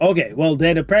 Oh wow. Okay. Well,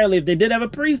 then apparently, if they did have a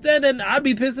priest, then I'd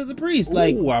be pissed as a priest.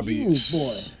 Like, Ooh, I'd be. ooh,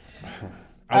 boy.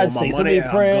 I I'd want my say so money many and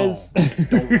I'm prayers.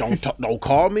 gone. Don't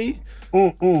call me.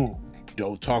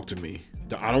 Don't talk to me.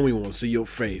 I don't even want to see your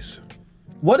face.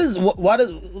 What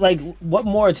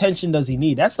more attention does he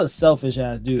need? That's a selfish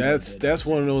ass dude. That's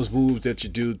one of those moves that you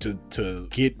do to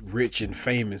get rich and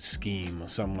famous scheme or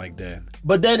something like that.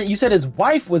 But then you said his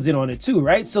wife was in on it too,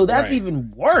 right? So that's Right. even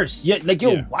worse. Your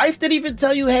Yeah. wife didn't even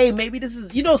tell you, hey, maybe this is,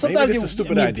 sometimes Maybe this is a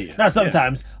stupid idea. Not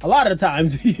sometimes. A lot of the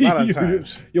times. A lot of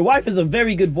times. Your wife is a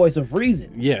very good voice of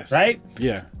reason. Yes. Right?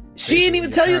 Yeah. She didn't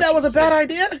even tell you that was a bad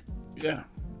idea? Yeah.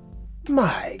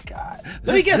 My God. Let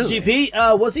me Let's guess, do it.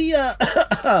 GP. Was he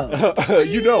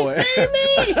You know it.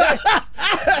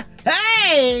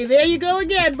 Hey, there you go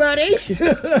again, buddy.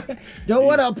 Don't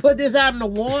want to put this out in the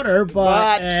water,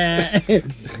 but a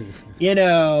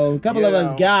couple of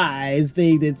us guys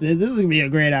think that this is gonna be a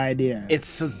great idea.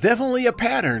 It's definitely a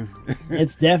pattern.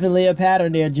 It's definitely a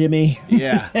pattern there, Jimmy.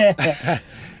 Yeah.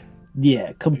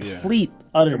 Yeah, complete,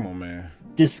 utter, Come on, man.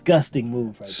 disgusting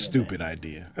move. Right Stupid there,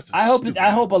 idea. That's a I hope. stupid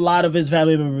I hope a lot of his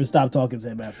family members stop talking to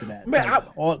him after that. Man, Like,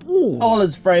 all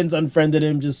his friends unfriended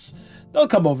him. Just don't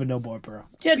come over no more, bro.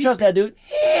 Can't trust that dude.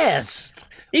 Yes.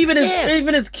 Even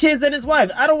his kids and his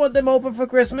wife. I don't want them over for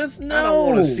Christmas. No. I don't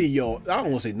want to see I don't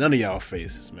want to see none of y'all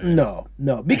faces, man. No.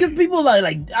 Because people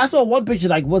like I saw one picture.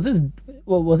 Like, was his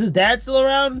dad still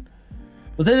around?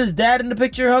 Was that his dad in the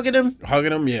picture hugging him?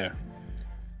 Hugging him, yeah.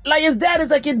 Like his dad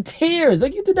is like in tears.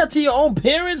 Like you did that to your own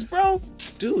parents, bro.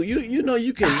 Dude, you know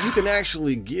you can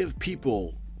actually give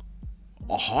people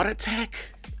a heart attack.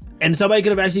 And somebody could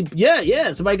have actually,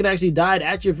 somebody could have actually died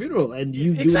at your funeral, and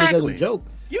you do it as a joke.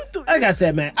 Like I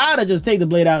said, man, I'd have just taken the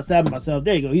blade out, stabbed myself.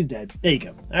 There you go, he's dead. There you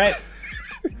go. All right.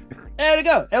 There we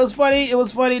go. It was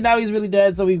funny. Now he's really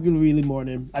dead, so we can really mourn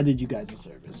him. I did you guys a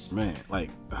service. Man, like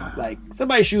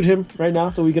somebody shoot him right now,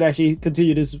 so we could actually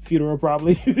continue this funeral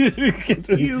properly. We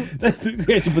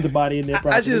actually put the body in there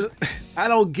properly. I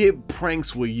don't get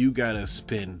pranks where you gotta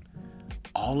spend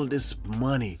all of this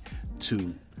money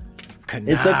to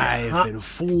connive and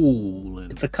fool.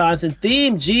 It's a constant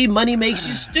theme, G. Money makes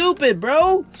you stupid,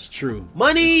 bro. It's true.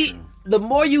 Money, the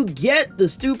more you get, the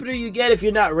stupider you get if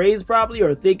you're not raised properly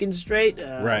or thinking straight.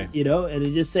 Right. You know, and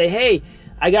to just say, hey,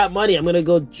 I got money. I'm going to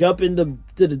go jump to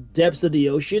the depths of the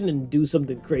ocean and do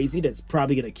something crazy that's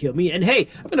probably going to kill me. And hey,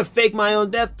 I'm going to fake my own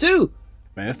death too.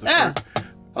 Man, that's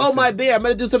the my beer. I'm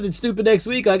going to do something stupid next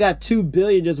week. I got $2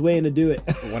 billion just waiting to do it.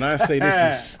 When I say this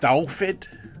is Stoufid.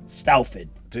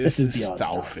 This is beyond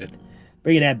Stoufid.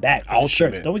 Bringing that back. Ultimate.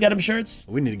 Shirts. Don't we got them shirts?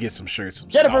 We need to get some shirts.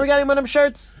 Jennifer, we got any of them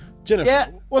shirts? Jennifer, Yeah.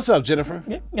 What's up, Jennifer?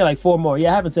 Yeah, like 4 more.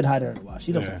 Yeah, I haven't said hi to her in a while.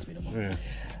 She don't talk to me no more.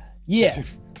 Yeah,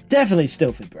 definitely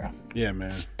Stoufid, bro. Yeah, man.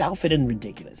 Stoufid and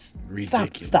ridiculous.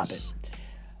 Ridiculous. Stop it.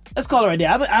 Let's call it right there.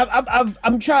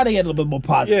 I'm trying to get a little bit more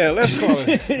positive. Yeah, let's call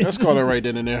it. Let's call it right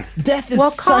then and there. Death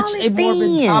is such a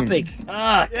morbid topic.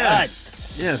 Ah,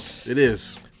 Yes. Yes, it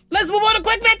is. Let's move on to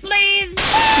quick bits, please.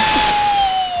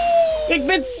 Quick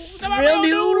bits, real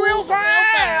news, real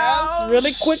fast,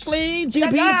 really quickly.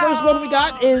 GP, the first one we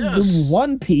got is the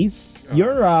One Piece.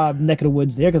 Your neck of the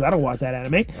woods there, because I don't watch that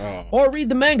anime or read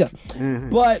the manga.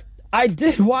 But I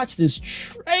did watch this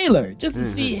trailer just to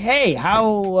see, hey,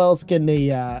 how else can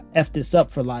they F this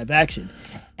up for live action?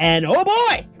 And oh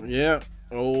boy! Yeah.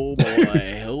 Oh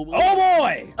boy. Oh boy. Oh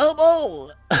boy! Oh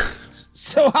boy.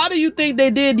 So how do you think they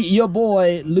did your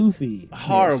boy Luffy?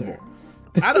 Horrible.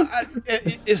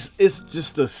 It's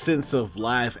just a sense of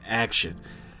live action.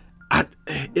 I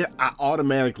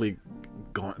automatically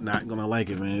not gonna like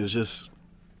it, man. It's just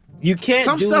You can't.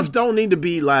 some stuff don't need to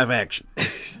be live action.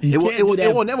 It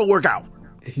will never work out.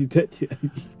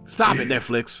 Stop it,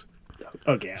 Netflix.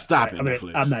 Okay. Stop it, I mean,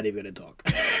 Netflix. I'm not even gonna talk.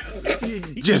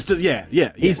 Just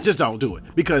don't do it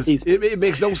because it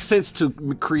makes no sense to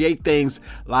create things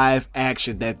live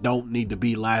action that don't need to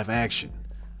be live action.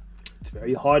 It's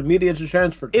very hard media to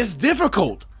transfer. It's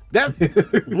difficult.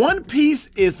 That One Piece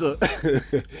is a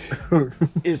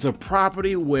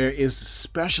property where it's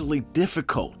especially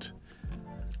difficult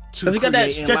to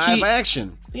create in live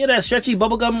action. You know that stretchy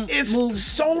bubblegum It's move?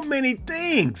 so many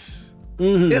things.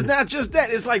 It's not just that.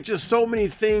 It's like just so many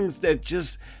things that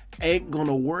just ain't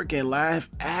gonna work in live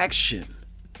action.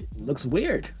 Looks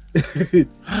weird.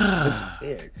 Looks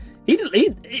weird. He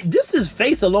just his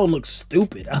face alone looks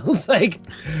stupid. I was like,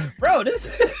 bro, he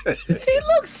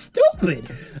looks stupid.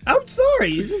 I'm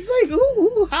sorry. It's just like,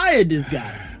 who hired this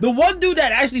guy? The one dude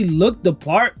that actually looked the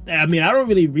part. I mean, I don't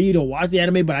really read or watch the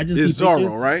anime, but I just It's see pictures.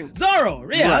 Zorro, right?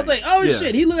 Zorro, yeah. Right. I was like, oh Yeah.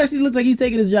 shit, he actually looks like he's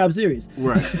taking his job serious.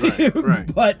 Right.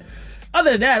 But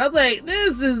other than that, I was like,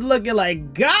 this is looking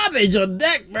like garbage on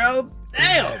deck, bro.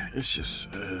 Damn, It's just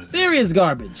serious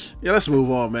garbage. yeah. Let's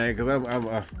move on, man, because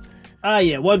I'm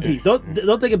Yeah, One Piece.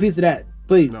 Don't take a piece of that,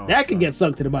 please. No, that could get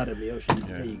sunk to the bottom of the ocean.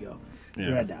 There you go.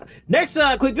 Yeah. Right down. Next,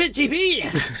 quick bit, GP.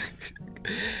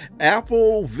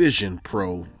 Apple Vision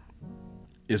Pro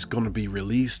is going to be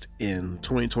released in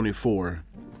 2024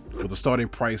 with a starting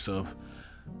price of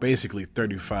basically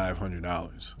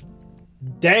 $3,500.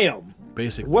 Damn.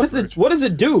 Basically, What does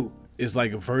it do? It's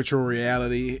like a virtual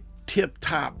reality,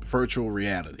 tip-top virtual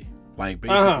reality. Like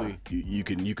basically, you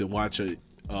can watch a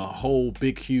whole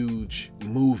big huge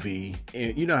movie,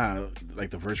 and you know how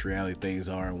like the virtual reality things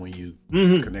are when you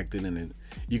connect it, and then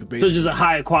you can basically So just a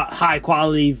high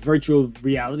quality virtual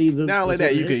reality. not only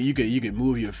that you can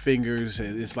move your fingers,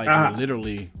 and it's like you're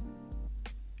literally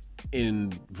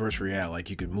in virtual reality. Like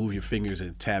you can move your fingers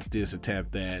and tap this and tap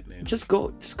that, and Just go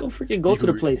freaking go to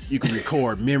the place. You can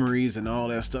record memories and all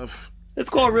that stuff. It's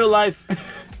called real life.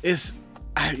 It's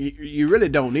you really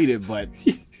don't need it, but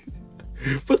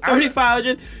for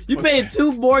 $3,500. You paying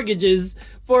 2 mortgages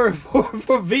for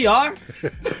VR?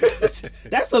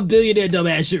 That's a billionaire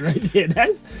dumbass shit right there.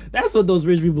 That's what those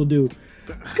rich people do.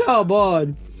 Come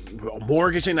on. A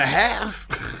mortgage and a half.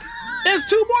 There's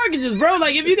 2 mortgages, bro.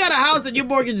 Like if you got a house and your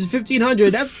mortgage is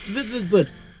 $1,500, that's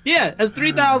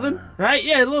 $3,000, right?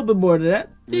 Yeah, a little bit more than that.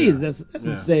 Jeez, that's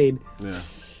insane. Yeah.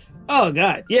 Oh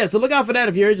God, yeah. So look out for that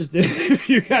if you're interested. If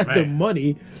you got the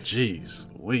money. Jeez,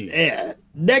 wait. Yeah.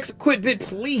 Next quit bit,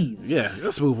 please. Yeah,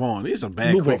 let's move on. These are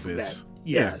bad quit bits.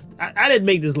 Yeah. I didn't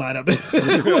make this lineup.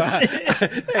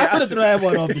 I could have thrown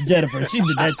one off to Jennifer. She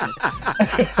did that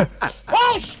shit.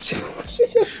 Oh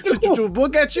shit!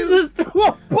 Book at you? Just threw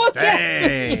a book at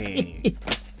Dang.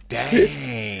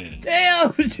 Dang.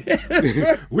 Damn,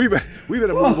 Jennifer. We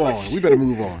better move on. Shit. We better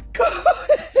move on.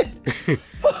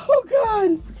 Oh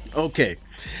God. Okay.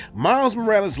 Miles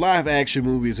Morales live action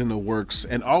movie is in the works,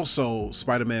 and also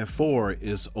Spider-Man 4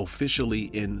 is officially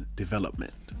in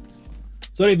development.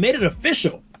 So they've made it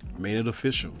official. Made it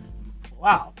official.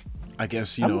 Wow. I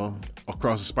guess,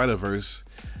 Across the Spider-Verse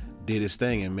did its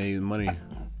thing and made money.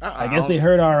 I guess they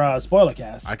heard our spoiler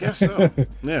cast. I guess so.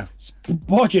 Yeah.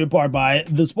 Brought you in part by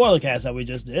the spoiler cast that we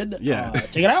just did. Yeah.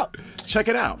 Check it out Check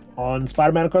it out. on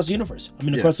Spider-Man Across the Universe.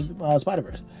 Across the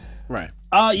Spider-Verse. Right.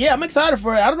 Yeah, I'm excited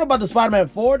for it. I don't know about the Spider-Man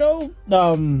 4 though.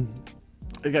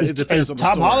 It depends on the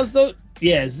Tom story. Holland still?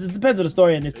 Yeah, it depends on the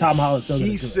story and if Tom Holland's still.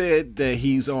 He said that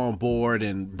he's on board,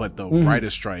 but the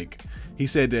writer's strike. He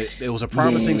said that it was a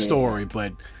promising story,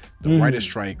 but the writer's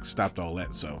strike stopped all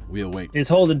that. So we'll wait. It's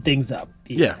holding things up.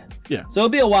 Yeah. So it'll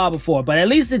be a while before, but at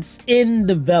least it's in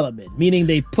development, meaning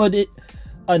they put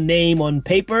a name on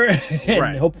paper and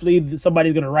Right. hopefully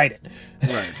somebody's gonna write it.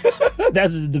 Right.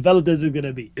 That's as developed as it's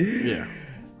gonna be. Yeah.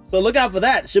 So look out for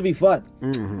that. Should be fun.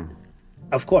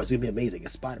 Of course, it's gonna be amazing.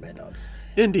 It's Spider-Man, dogs.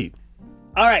 Indeed.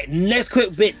 All right, next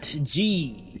quick bit.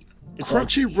 G.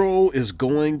 Crunchyroll is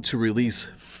going to release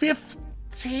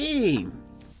 15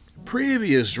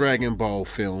 previous Dragon Ball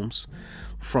films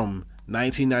from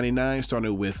 1999,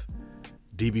 starting with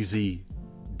DBZ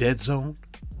Dead Zone,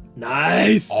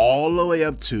 Nice. all the way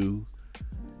up to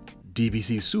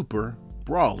DBZ Super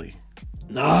Brawly.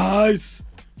 Nice.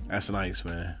 That's nice,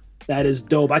 man. That is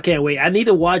dope. I can't wait. I need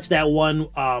to watch that one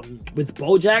with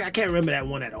BoJack. I can't remember that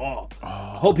one at all. I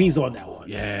hope he's on that one.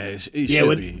 Yeah, it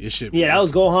should be. It should be. Yeah, that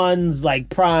was Gohan's like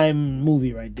prime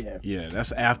movie right there. Yeah,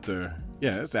 that's after.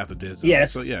 Yeah, that's after Dead Zone. Yeah,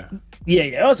 so yeah. Yeah,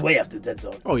 that was way after Dead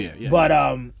Zone. Oh yeah, yeah. But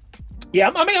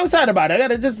yeah, I'm excited about it. I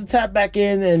gotta just tap back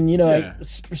in and like,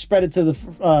 spread it to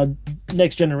the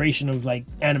next generation of like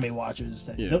anime watchers.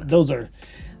 Those are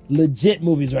legit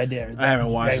movies right there. I haven't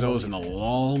watched those in a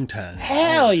long time.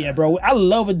 Hell yeah, bro! I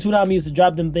love when Toonami used to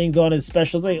drop them things on his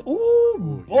specials. Like,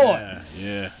 ooh boy,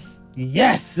 Yeah.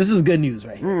 yes, this is good news,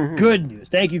 right here. Good news.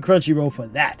 Thank you, Crunchyroll, for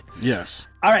that. Yes.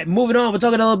 All right, moving on. We're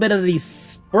talking a little bit of these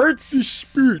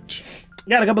spurts.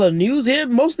 Got a couple of news here,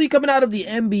 mostly coming out of the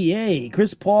NBA.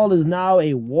 Chris Paul is now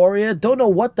a Warrior. Don't know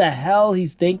what the hell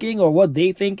he's thinking or what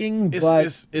they thinking,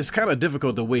 but It's kind of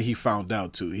difficult the way he found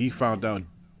out too. He found out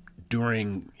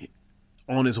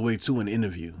on his way to an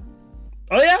interview.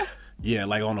 oh yeah, Yeah,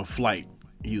 like on a flight.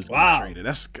 He was Wow. getting traded.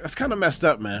 That's kind of messed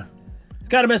up, man. it's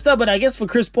kind of messed up. But I guess for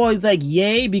Chris Paul, he's like,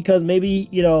 yay, because maybe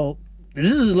this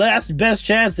is his last best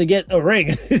chance to get a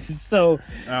ring. So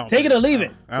take it or leave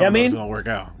it. I don't know if it's gonna work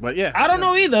out, but yeah. I don't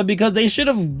know either, because they should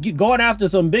have gone after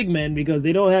some big men, because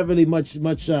they don't have really much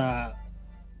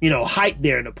height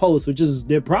there in the post, which is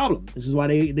their problem. Which is why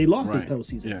they lost this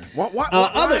postseason. Yeah.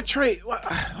 Why trade?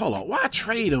 Hold on. Why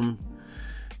trade him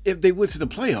if they went to the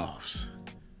playoffs?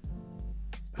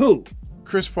 Who?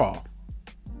 Chris Paul.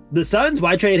 The Suns?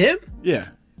 Why trade him? Yeah.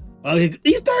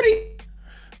 He's 30.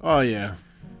 Oh yeah.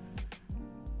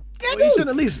 Yeah, Well, he dude. should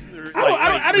at least. I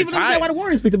don't even understand why the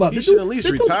Warriors picked him up. He This should dude's- at least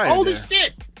this dude's retire old there. as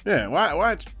shit. Yeah.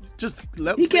 Why? Just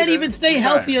let him He stay can't there. even stay Retire.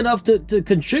 healthy enough to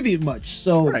contribute much.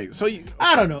 So Right. So you.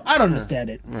 I don't know. I don't understand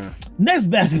it. Next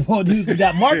basketball news, we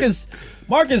got Marcus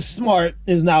Smart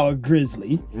is now a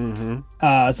Grizzly.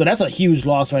 So that's a huge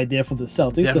loss right there for the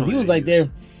Celtics, because he Definitely was like huge.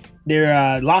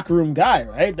 their locker room guy,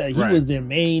 right? He Right. was their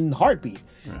main heartbeat.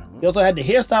 He also had the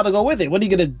hairstyle to go with it. What are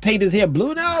you gonna paint his hair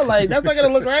blue now? Like, that's not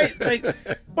gonna look right. Like,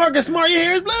 Marcus Smart, your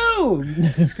hair is blue.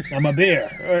 I'm a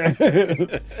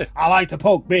bear. I like to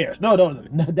poke bears. No,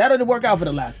 that didn't work out for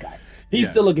the last guy. He's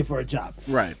still looking for a job.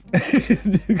 Right.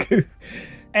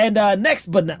 And next,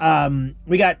 but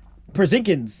we got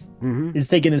Porzingis is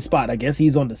taking his spot. I guess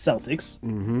he's on the Celtics.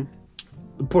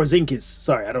 Porzingis.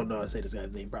 Sorry, I don't know how to say this guy's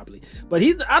name properly. But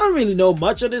I don't really know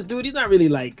much of this dude. He's not really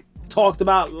like talked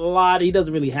about a lot. He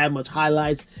doesn't really have much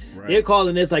highlights. Right. They're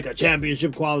calling this like a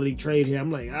championship quality trade here.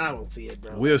 I'm like, I don't see it,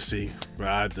 bro. We'll see. But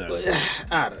I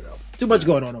don't know. Too much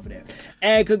going on over there.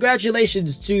 And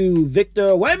congratulations to Victor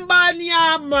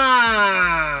Wembanyama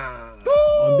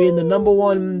on being the number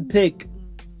 1 pick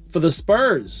for the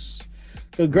Spurs.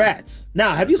 Congrats.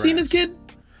 Now, have you seen this kid?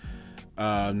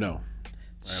 No.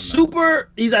 Super.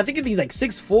 I think he's like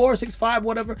 6'4", 6'5",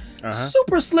 whatever.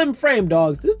 Super slim frame,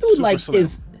 dogs. This dude Super like slim.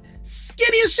 is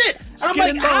skinny as shit. And Skin I'm like,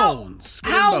 and how bones.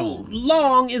 Skin and bones.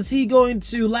 long is he going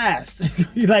to last?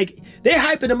 Like they're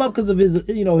hyping him up because of his,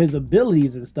 his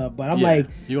abilities and stuff. But I'm like,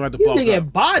 you gonna have to you bulk can get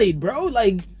up. bodied, bro.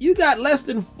 Like you got less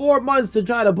than 4 months to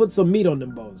try to put some meat on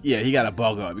them bones. Yeah, he got to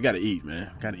bulk up. You got to eat, man.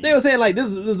 They were saying like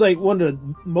this is like one of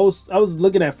the most. I was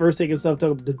looking at First Take and stuff,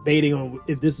 debating on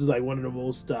if this is like one of the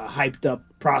most hyped up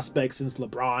prospects since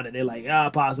LeBron, and they're like,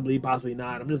 possibly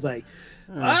not. I'm just like,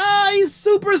 he's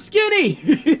super skinny.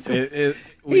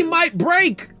 He might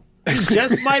break. He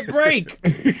just might break.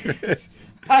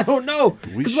 I don't know.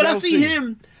 Because when I see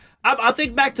him, I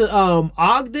think back to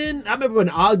Ogden. I remember when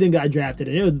Ogden got drafted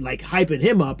and it was like hyping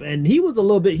him up, and he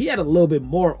had a little bit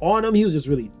more on him. He was just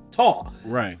really tall.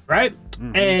 Right.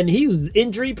 Mm-hmm. And he was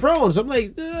injury prone. So I'm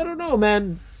like, I don't know,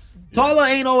 man. Taller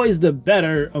ain't always the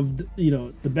better of the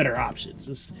better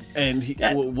options. And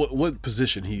what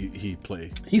position he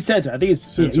play? He's center. I think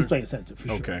he's playing center for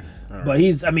sure. Okay, right. But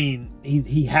he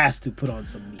has to put on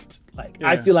some meat. Like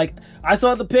I feel like I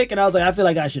saw the pick and I was like, I feel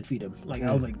like I should feed him. Like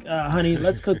I was like, honey,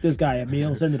 let's cook this guy a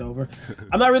meal, send it over.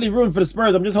 I'm not really rooting for the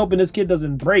Spurs. I'm just hoping this kid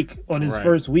doesn't break on his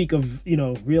first week of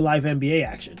real life NBA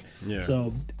action. Yeah.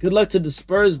 So good luck to the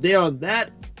Spurs there on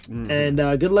that. Mm-hmm. And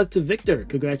good luck to Victor.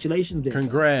 Congratulations there.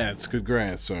 Congrats,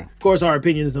 sir. Of course, our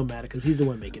opinions don't matter because he's the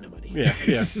one making the money. Yeah.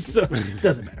 So it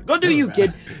doesn't matter. Go do you,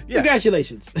 kid. Yeah.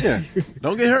 Congratulations. Yeah.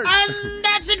 Don't get hurt. And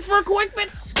that's it for Quick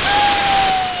Bits.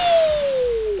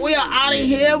 We are out of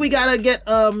here. We gotta get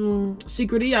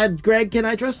Secret E. Greg, can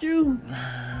I trust you?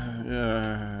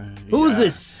 Who is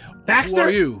this? Baxter? Who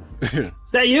are you?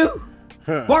 Is that you?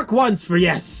 Bark once for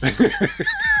yes.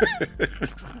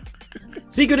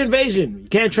 Secret Invasion. You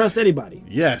can't trust anybody.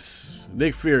 Yes.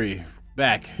 Nick Fury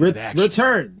back in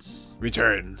action.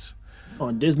 Returns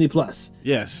on Disney Plus.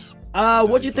 Yes.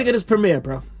 What'd you think of this premiere,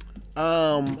 bro?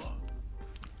 I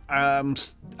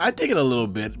dig it a little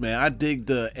bit, man. I dig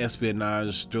the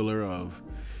espionage thriller of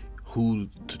who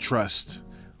to trust,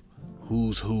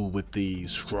 who's who with the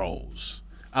Skrulls.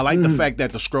 I like the fact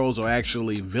that the Skrulls are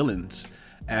actually villains,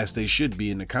 as they should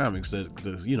be in the comics. That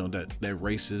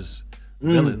racist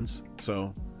villains.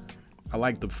 So I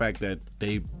like the fact that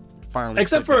they finally.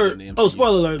 Except for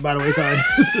spoiler alert, by the way. Sorry.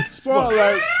 Spoiler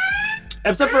alert.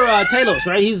 Except for Talos,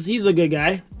 right? He's a good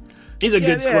guy. He's a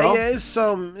good Skrull. Yeah, it's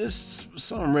some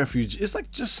refugee. It's like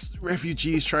just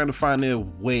refugees trying to find their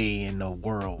way in the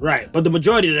world. Right, but the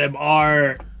majority of them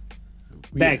are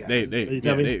bad guys. They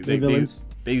villains.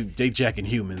 They jacking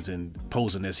humans and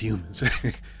posing as humans.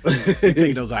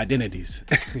 Taking those identities.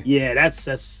 Yeah,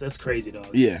 that's crazy, dog.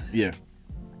 Yeah.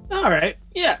 All right.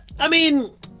 Yeah. I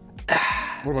mean,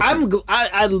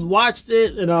 I watched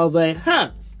it and I was like,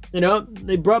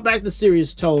 they brought back the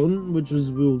serious tone, which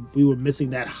was we were missing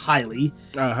that highly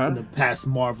in the past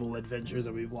Marvel adventures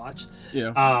that we've watched.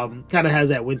 Yeah. Kind of has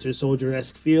that Winter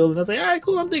Soldier-esque feel, and I was like, all right,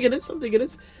 cool. I'm digging this.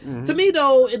 Mm-hmm. To me,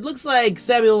 though, it looks like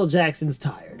Samuel L. Jackson's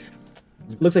tired.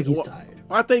 Looks like he's tired.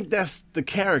 I think that's the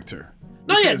character.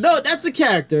 No, that's the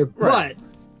character, right. But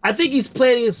I think he's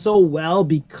playing it so well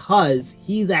because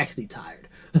he's actually tired.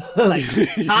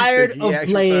 Tired of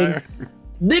playing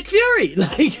Nick Fury.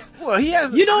 Well, he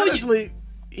has. Honestly,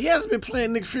 he hasn't been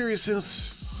playing Nick Fury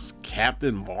since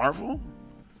Captain Marvel.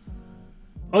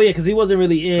 Oh yeah, because he wasn't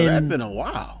really in. That's been a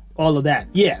while. All of that,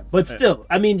 yeah, but still,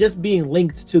 I mean, just being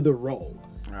linked to the role.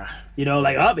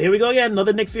 Here we go again,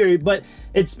 another Nick Fury. But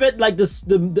it's been like this.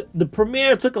 The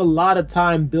premiere took a lot of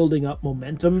time building up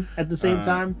momentum at the same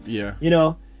time. Yeah.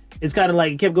 It's kind of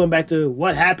like it kept going back to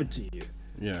what happened to you.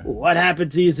 Yeah. What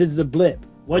happened to you since the blip?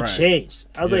 What changed?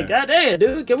 I was like, God damn,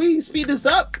 dude, can we speed this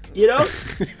up?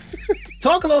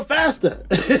 Talk a little faster.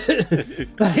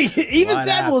 Even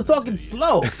Samuel was talking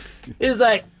slow. It's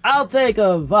like, I'll take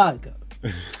a vodka.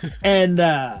 And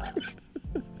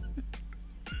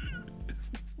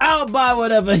I'll buy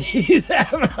whatever he's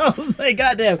having. I was like,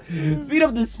 God damn, speed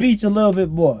up the speech a little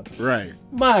bit more. Right.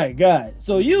 My God.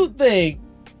 So you think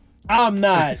I'm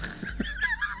not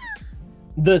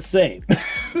the same?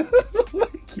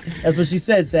 That's what she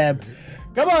said, Sam.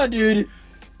 Come on, dude.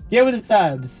 Get with the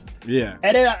times. Yeah.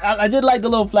 And then I did like the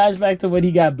little flashback to when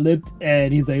he got blipped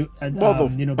and he's like, back to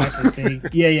the thing.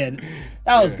 Yeah.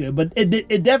 That was good. But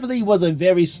it definitely was a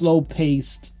very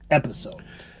slow-paced episode.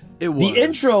 It was.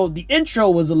 The intro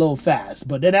was a little fast,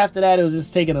 but then after that, it was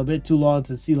just taking a bit too long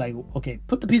to see, like, okay,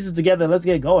 put the pieces together and let's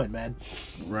get going, man.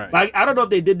 Right. Like, I don't know if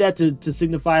they did that to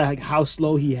signify like how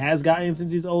slow he has gotten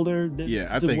since he's older. Yeah,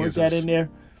 I to think work it's that in there.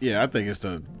 Yeah, I think it's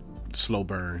the slow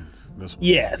burn. That's what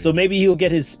Yeah, so maybe he'll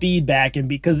get his speed back, and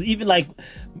because even like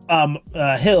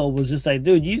Hill was just like,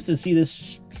 dude, you used to see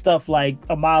this stuff like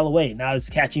a mile away. Now it's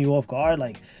catching you off guard.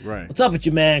 Like, Right. what's up with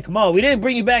you, man? Come on, we didn't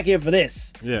bring you back here for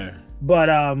this. Yeah. But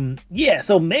yeah,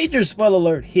 so major spoiler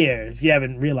alert here if you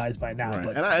haven't realized by now. Right.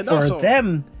 But And for also,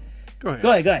 them, go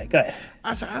ahead. go ahead.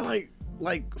 I said I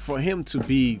like for him to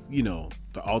be, you know,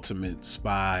 the ultimate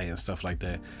spy and stuff like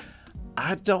that.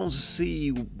 I don't see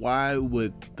why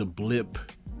would the blip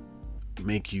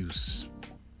make you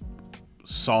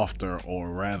softer,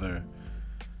 or rather,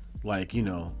 like, you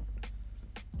know,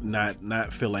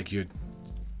 not feel like you're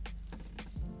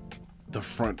the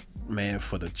front man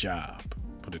for the job.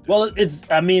 Put it that Well,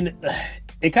 way.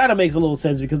 it kind of makes a little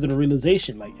sense because of the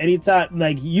realization. Like, anytime,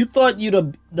 like, you thought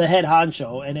you'd the head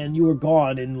honcho, and then you were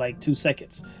gone in like 2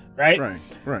 seconds, right?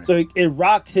 Right. So it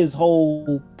rocked his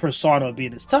whole persona of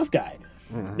being this tough guy.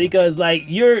 Mm-hmm. Because like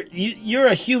you're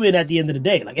a human at the end of the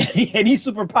day. Like any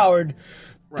superpowered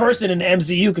person in the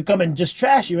MCU could come and just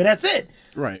trash you, and that's it.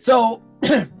 Right. So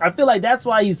I feel like that's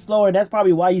why he's slower, and that's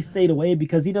probably why he stayed away,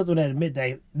 because he doesn't want to admit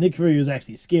that Nick Fury was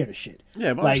actually scared of shit.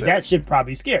 Yeah, but I'm like saying- that shit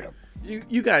probably scared him.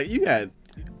 You got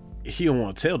he don't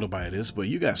want to tell nobody this, but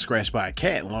you got scratched by a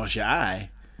cat and lost your eye.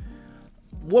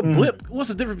 What blip? What's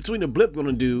the difference between the blip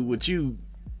gonna do with you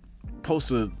supposed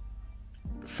to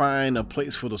find a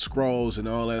place for the scrolls and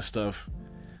all that stuff?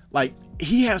 Like,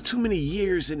 he has too many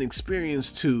years and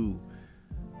experience to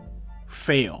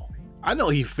fail. I know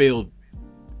he failed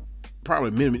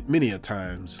probably many a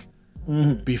times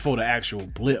before the actual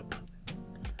blip.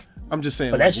 I'm just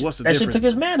saying, But like, that, what's the that difference? shit took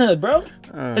his manhood, bro.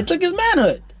 It took his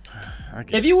manhood. I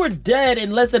guess. If you were dead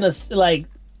in less than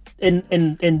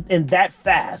in that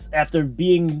fast after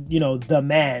being, you know, the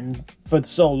man for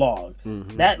so long,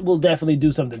 that will definitely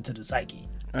do something to the psyche.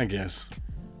 I guess.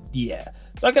 Yeah.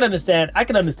 So I can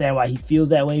understand why he feels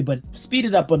that way, but speed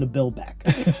it up on the build back.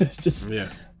 Just Yeah.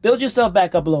 build yourself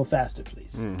back up a little faster,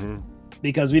 please.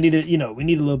 Because we need a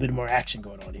little bit more action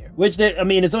going on here. Which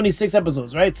it's only 6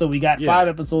 episodes, right? So we got 5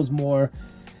 episodes more.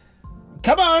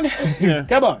 Come on. Yeah.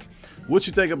 Come on. What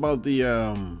you think about the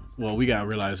well, we gotta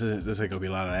realize this ain't gonna be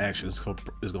a lot of action. It's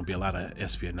gonna be a lot of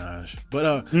espionage.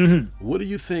 But what do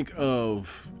you think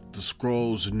of the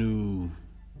Skrulls' new,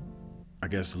 I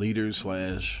guess, leader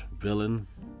 / villain?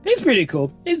 He's pretty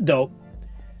cool. He's dope.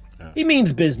 Yeah. He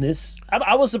means business.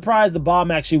 I was surprised the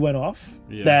bomb actually went off.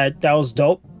 Yeah. That was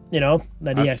dope. You know,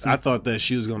 that he actually. I thought that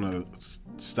she was gonna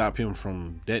stop him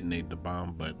from detonating the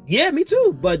bomb, but Yeah, me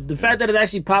too. But the fact that it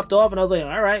actually popped off, and I was like,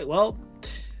 all right, well,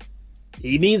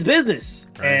 he means business.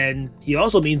 Right. And he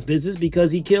also means business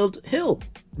because he killed Hill,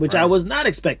 which I Right. was not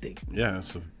expecting. yeah,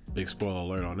 it's a big spoiler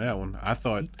alert on that one. I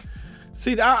thought.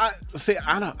 See, I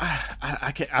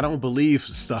don't believe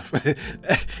stuff.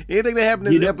 Anything that happened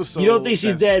in the episode. You don't think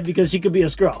she's that's- dead because she could be a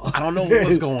Skrull. I don't know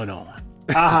what's going on.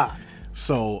 Uh-huh.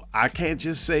 So I can't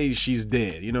just say she's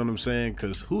dead. You know what I'm saying?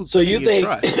 Because who? So you can think-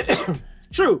 trust?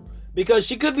 True. Because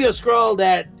she could be a Skrull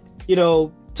that, you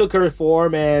know, took her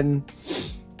form and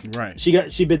Right.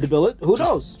 she bit the bullet. Who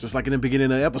knows? Just like in the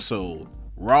beginning of the episode,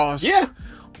 Ross. Yeah.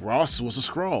 Ross was a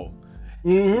Skrull.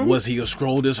 Was he a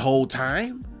Skrull this whole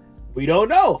time? We don't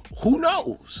know. Who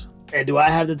knows? And do I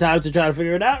have the time to try to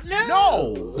figure it out?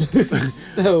 No.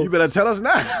 So You better tell us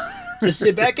now. just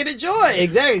sit back and enjoy.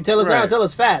 Exactly. Tell us now. Right. Tell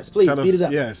us fast. Please Tell speed us. it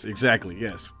up. Yes, exactly.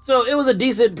 Yes. So it was a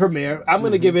decent premiere. I'm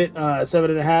going to give it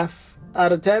 7.5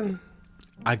 out of 10.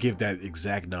 I give that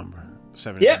exact number.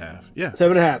 7.5. Yep. Yeah.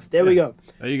 7.5. There we go.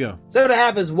 There you go.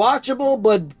 7.5 is watchable,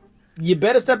 but you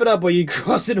better step it up or you're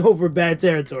crossing over bad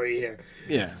territory here.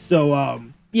 Yeah. So,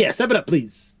 yeah, step it up,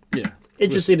 please. Yeah.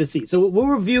 Interesting to see. So we'll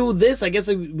review this. I guess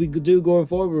we could do going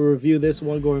forward. We'll review this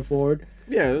one going forward.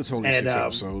 Yeah, it's only And, 6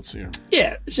 episodes. Yeah.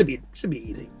 Yeah, it should be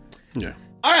easy. Yeah.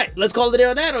 All right, let's call it a day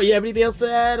on that. Or you have anything else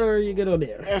to add, or you good on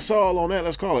there? That's all on that.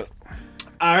 Let's call it.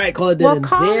 All right, call it a day on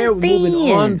there. We're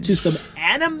moving on to some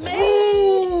anime.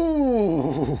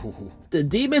 Ooh. The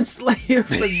Demon Slayer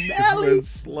finale. Demon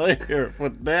Slayer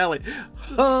finale.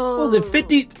 What was it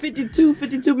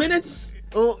 52 minutes?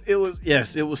 Oh, it was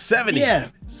 70. Yeah.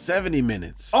 70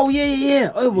 minutes. Oh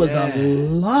yeah. It was Yeah. a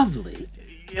lovely,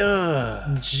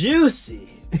 Yeah. juicy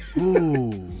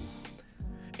Ooh.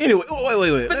 Anyway,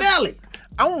 wait. finale.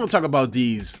 I want to talk about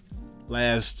these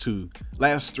last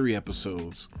 3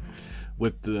 episodes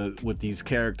with these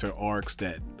character arcs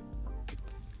that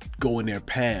go in their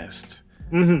past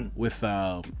with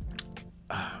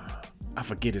I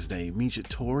forget his name,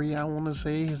 Michitori, I want to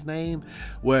say his name,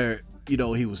 where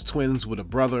he was twins with a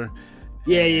brother.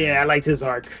 Yeah, I liked his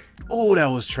arc. Oh, that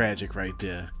was tragic right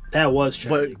there. That was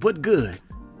tragic, but good.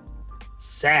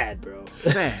 Sad, bro.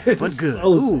 Sad, but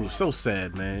good. So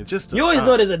sad, man. Just you always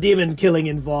know there's a demon killing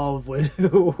involved when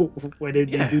they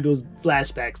do those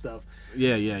flashback stuff.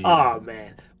 Yeah. Oh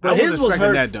man, but I was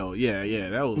expecting that though. Yeah,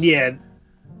 that was. Yeah,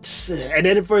 and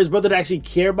then for his brother to actually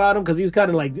care about him because he was kind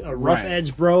of like a rough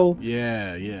edge bro.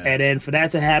 Yeah. And then for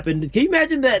that to happen, can you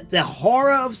imagine the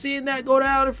horror of seeing that go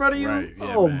down in front of you? Right.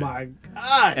 Yeah, oh man. my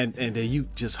god! And then you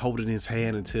just holding his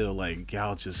hand until like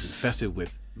y'all just infested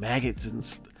with maggots and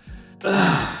stuff.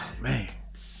 Man,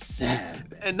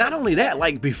 sad. And not only that,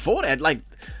 like before that, like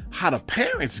how the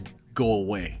parents go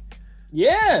away.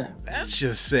 Yeah, That's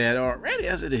just sad already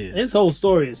as it is. his whole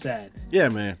story is sad. Yeah,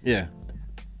 man. Yeah.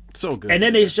 So good. And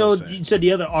then they It's so showed, sad. you said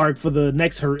the other arc for the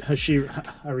next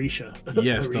Harisha.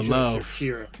 Yes, the Harisha, love.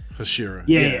 Hashira. Hashira.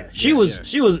 Yeah. She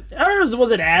was hers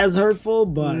wasn't as hurtful,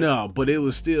 but No, but it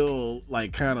was still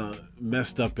like kind of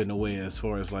messed up in a way as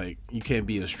far as like you can't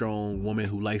be a strong woman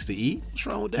who likes to eat. What's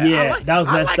wrong with that? Yeah, that was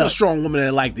I messed like up. a strong woman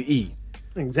that like to eat.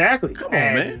 exactly. Come on,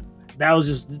 And man. That was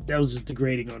just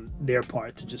degrading on their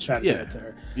part to just try to do Yeah. it to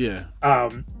her. Yeah.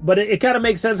 But it kind of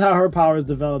makes sense how her powers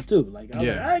developed too. Like,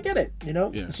 Yeah. I get it.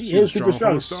 Yeah. She She was is super strong from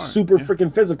strong, the start. super Yeah.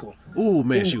 freaking physical. Ooh,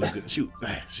 man, she was good. She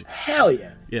Hell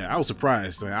yeah. yeah, I was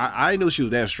surprised. Man. I knew she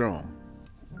was that strong.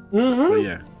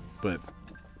 Mm-hmm. But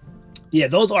Yeah,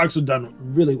 those arcs were done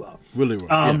really well. really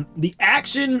well. The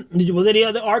action. Was any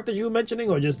other arc that you were mentioning,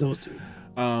 or just those two?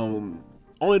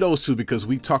 Only those two because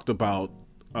we talked about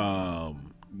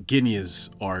Ginya's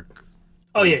arc.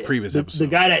 Oh in yeah, the previous the episode.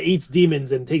 guy that eats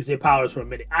demons and takes their powers for a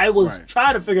minute. I was Right.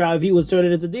 trying to figure out if he was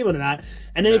turning into a demon or not,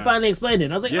 and then they finally explained it.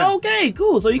 And I was like, Yeah. okay,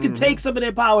 cool. So you can take some of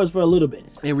their powers for a little bit.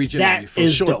 And regenerate That for a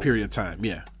is short dope. period of time.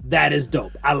 Yeah. That is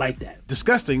dope. I like that.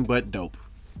 Disgusting, but dope.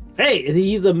 Hey,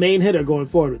 he's a main hitter going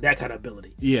forward with that kind of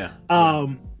ability. Yeah.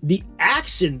 The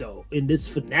action though in this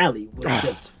finale was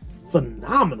just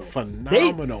phenomenal.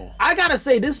 Phenomenal. I gotta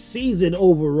say, this season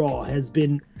overall has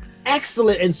been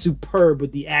excellent and superb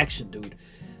with the action, dude.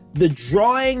 The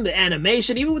drawing, the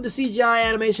animation, even with the CGI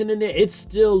animation in there, it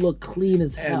still looked clean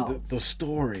as hell. And the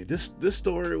story. This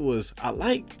story was. I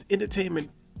liked Entertainment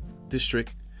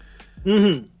District.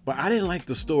 Mm-hmm. But I didn't like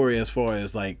the story as far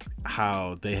as like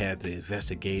how they had to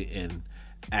investigate and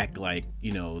act like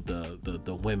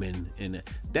the women and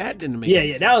that didn't make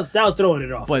any sense. that was throwing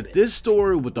it off. But this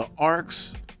story with the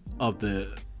arcs of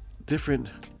the different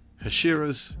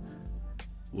Hashiras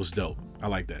was dope. I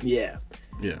like that. yeah,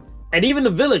 Yeah. and even the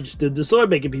village, the sword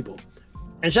making people.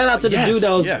 And shout out to the Yes, dude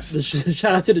that was yes.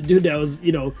 shout out to the dude that was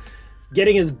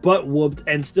getting his butt whooped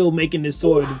and still making this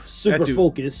sword super That dude-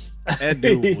 focused. That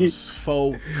dude was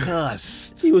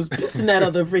focused. He was pissing that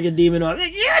other freaking demon off.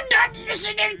 Like, you're not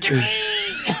listening to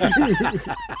me.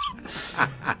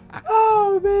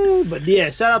 Oh man! But yeah,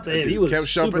 shout out to him. He was kept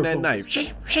sharpening super that focused.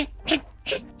 knife. Shing, shing,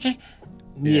 shing, shing.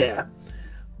 Yeah.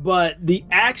 But the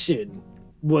action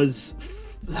was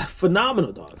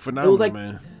phenomenal, dog. Phenomenal, It was like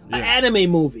man. an Yeah. anime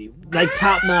movie, like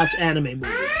top-notch anime movie.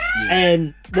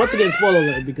 And once again, spoiler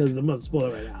alert, because I'm gonna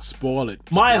spoil it right now. Spoil it.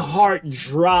 My heart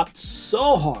dropped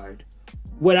so hard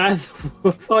when I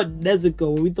thought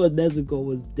Nezuko, when we thought Nezuko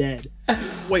was dead,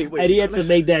 Wait. and he had to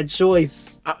listen. make that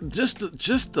choice. Just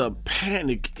the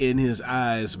panic in his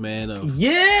eyes, man. Of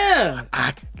Yeah.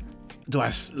 do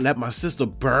I let my sister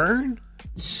burn,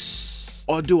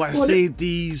 or do I save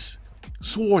these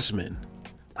swordsmen?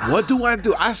 What do I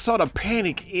do? I saw the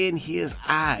panic in his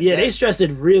eyes. Yeah, they stressed it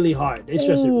really hard. They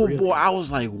stressed it Oh really boy, hard. I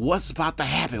was like, "What's about to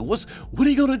happen? What are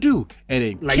you gonna do?" And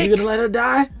then Like, you gonna let her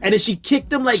die? And then she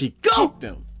kicked him like, she go! kicked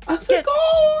him, I was like,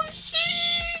 oh,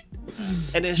 shit!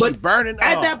 and then she But burning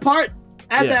At up. that part,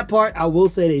 Yeah. I will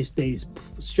say they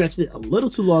stretched it a little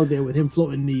too long there with him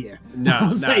floating in the air. I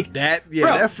was like, that bro,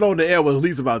 that flow in the air was at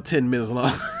least about 10 minutes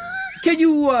long. can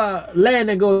you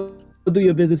land and go do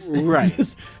your business? Right.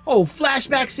 This whole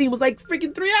flashback scene was like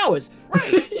freaking 3 hours.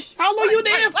 How long you in the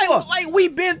air for? like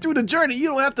we've been through the journey. You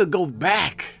don't have to go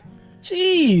back.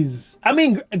 Jeez. I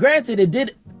mean, granted, it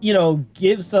did,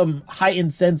 give some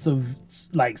heightened sense of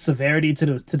like severity to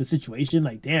the situation.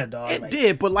 Like, damn, dog. It like,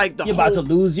 did, but like the you're whole, about to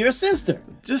lose your sister.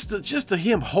 just to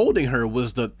him holding her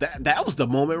was that was the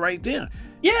moment right there.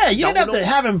 Yeah, you didn't have Don't- to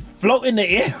have him float in the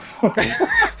air for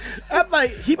I'm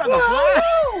like, he about to fly.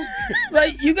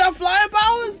 Like, you got flying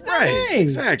powers? Right, Dang.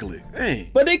 exactly. Hey.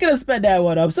 But they could have sped that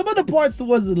one up. Some of the parts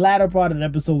towards the latter part of the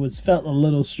episode felt a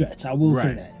little stretched. I will say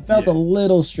Right. that. It felt Yeah. a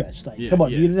little stretched. Like, Yeah, come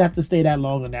on, yeah. you didn't have to stay that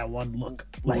long on that one look.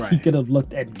 Like, he Right. could have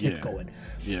looked and kept Yeah. going.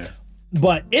 Yeah.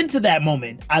 But into that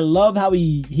moment, I love how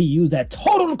he used that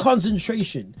total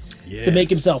concentration to make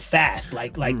himself fast,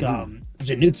 like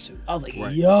Zenitsu. I was like,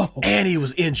 yo. And he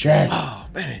was injured. Oh,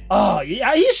 man. Oh,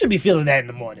 yeah, he should be feeling that in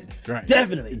the morning. Right.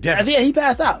 Definitely. I think he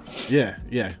passed out. Yeah.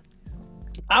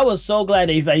 I was so glad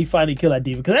that he finally killed that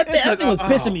demon, because that thing was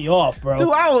pissing me off, bro. Dude,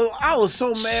 I was so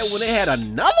mad when they had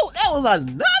another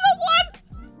one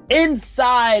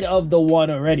inside of the one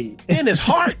already. in his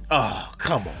heart. Oh,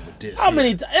 come on with this. How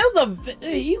many times?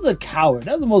 He's a coward.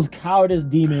 That's the most cowardice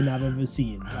demon I've ever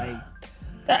seen. Like,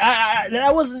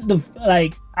 that wasn't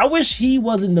I wish he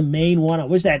wasn't the main one. I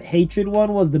wish that hatred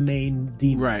one was the main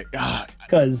demon. Right.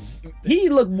 Because he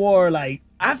looked more like.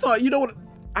 I thought, you know what?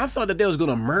 I thought that they was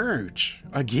gonna merge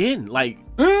again, like,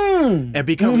 and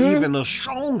become even a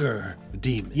stronger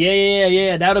demon.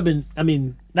 Yeah. That'd have been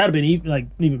even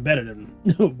better than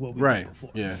what we did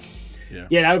before. Yeah,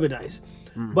 that'd have been nice.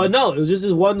 But no, it was just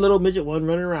this one little midget, one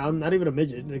running around, not even a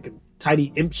midget, like a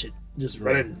tiny imp shit, just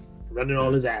running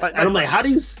all his ass. And I'm like, how do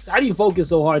you focus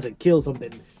so hard to kill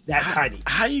something that tiny?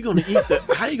 How you gonna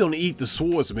eat the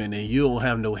swordsman and you don't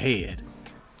have no head?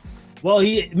 Well,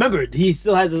 he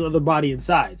still has his other body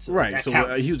inside, so right. that So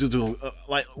counts. he was just doing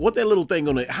what that little thing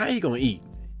gonna? How he gonna eat?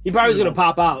 He probably was gonna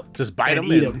pop out, just bite him,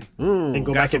 eat him, and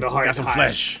go got back some, into heart. got some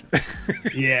flesh.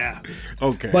 Yeah.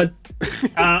 Okay. But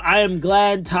I am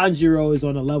glad Tanjiro is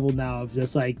on a level now of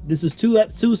just like, this is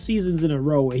two seasons in a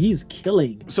row where he's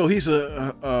killing. So he's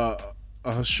a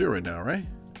Hashira now, right?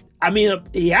 I mean,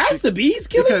 he has to be. He's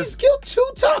killed 2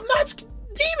 top-notch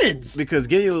demons. Because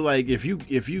Genyo, like, if you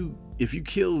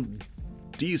kill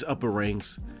these upper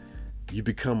ranks, you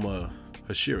become a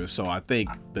Hashira. So I think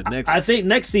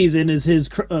next season is his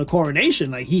coronation.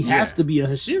 Like, he has to be a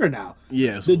Hashira now.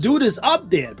 Yeah. The dude is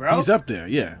up there, bro. He's up there,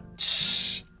 yeah.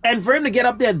 And for him to get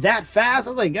up there that fast,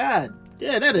 I was like, God,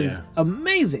 yeah, that is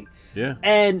amazing. Yeah.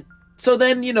 And so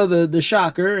then, the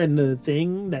shocker and the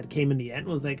thing that came in the end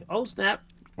was like, oh snap,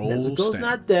 Nezuko's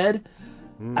not dead.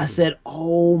 I said,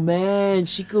 oh man,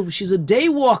 she's a day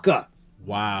walker.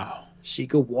 Wow. She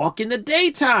could walk in the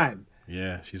daytime.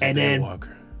 Yeah, she's a day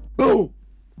walker. Boom!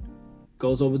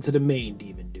 Goes over to the main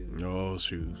demon dude. Oh,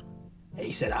 shoot. And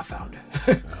he said, I found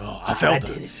her. Oh, I felt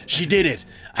her. Did it. She did it.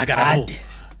 I gotta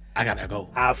go.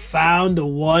 I found the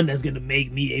one that's gonna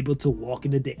make me able to walk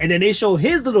in the day. And then they show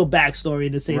his little backstory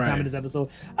in the same time in this episode.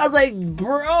 I was like,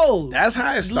 bro, that's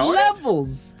how it started.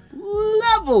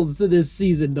 Levels to this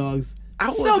season, dogs.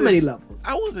 Many levels.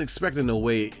 I wasn't expecting the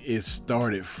way it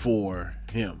started for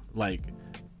him. Like,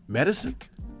 medicine?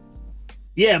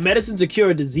 Yeah, medicine to cure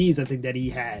a disease, I think, that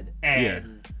he had.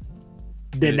 And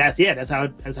then that's how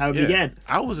it began.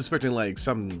 I was expecting like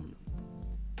something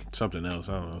else.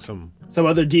 I don't know, some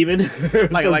other demon.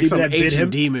 like some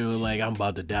ancient demon was like, I'm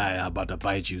about to die, I'm about to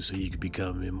bite you so you can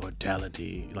become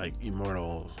immortality, like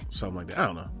immortal, something like that. I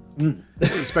don't know.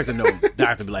 I was expecting no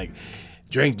doctor to be like,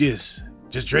 drink this.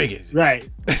 Just drink it. Right.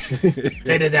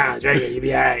 Take it down, drink it, you'll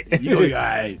be alright. You'll be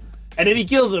alright. And then he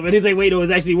kills him, and he's like, wait, no,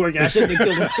 it's actually working. I shouldn't have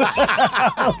killed him.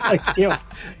 I was like, yo,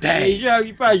 dang.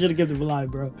 You probably should have kept him alive,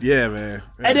 bro. Yeah, man.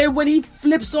 Yeah. And then when he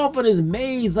flips off on his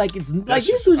maze, like it's like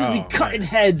these dudes just be cutting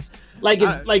heads like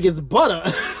it's butter.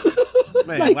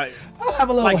 Man, I'll have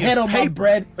a little head on my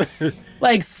bread.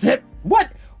 Like, sip.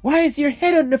 What? Why is your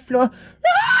head on the floor?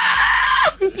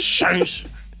 Shush.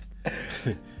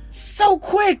 So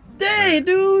quick, dang,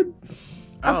 dude.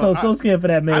 I felt so scared for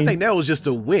that man. I think that was just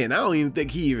a win. I don't even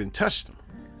think he even touched him.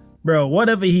 Bro,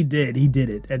 whatever he did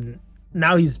it, and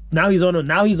now he's on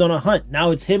a hunt.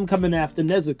 Now it's him coming after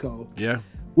Nezuko. Yeah.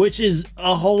 Which is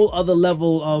a whole other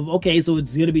level of, okay, so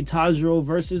it's gonna be Tanjiro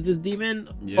versus this demon,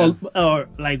 or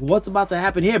like what's about to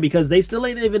happen here, because they still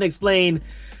ain't even explained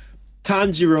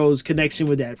Tanjiro's connection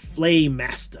with that Flame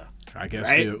Master. I guess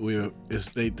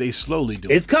they slowly do.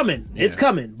 It's coming. Yeah. It's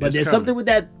coming. But there's something with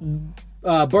that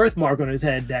birthmark on his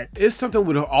head that it's something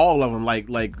with all of them. Like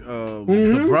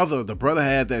the brother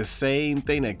had that same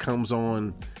thing that comes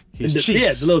on his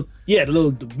cheeks. The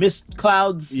little mist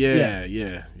clouds. Yeah.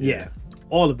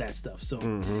 All of that stuff.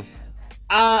 So,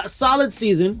 solid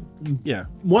season. Yeah.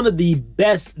 One of the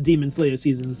best Demon Slayer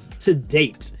seasons to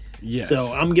date. Yes. So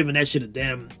I'm giving that shit a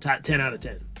damn 10 out of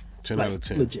 10. 10 out of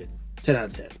 10. Legit. 10 out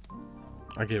of 10.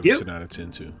 I give it 10 out of 10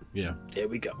 too. Yeah. There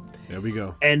we go.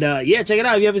 And check it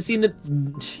out. If you haven't seen it,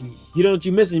 you know what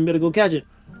you're missing. You better go catch it.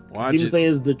 Watch Demon Slayer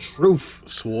is the truth.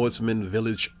 Swordsman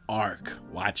Village arc.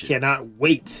 Watch it. Cannot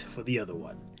wait for the other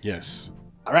one. Yes.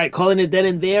 All right, calling it then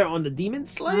and there on the Demon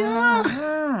Slayer.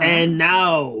 And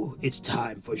now it's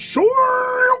time for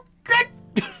sure.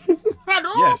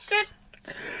 Yes.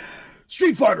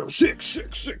 Street Fighter 6.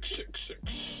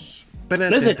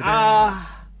 Listen,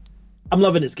 I'm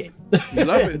loving this game. You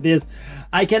love it.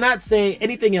 I cannot say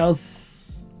anything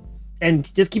else,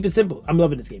 and just keep it simple. I'm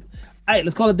loving this game. All right,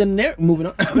 let's call it then and there. Moving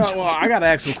on. No, well, I gotta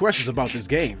ask some questions about this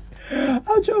game.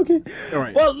 I'm joking. All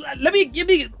right. Well, give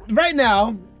me right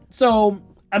now. So,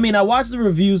 I mean, I watched the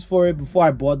reviews for it before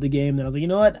I bought the game. Then I was like, you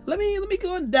know what? Let me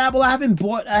go and dabble. I haven't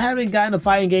gotten a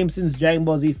fighting game since Dragon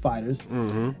Ball Z Fighters,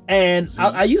 and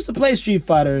I used to play Street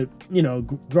Fighter.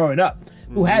 Growing up,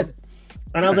 who hasn't?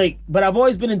 And I was like, but I've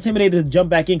always been intimidated to jump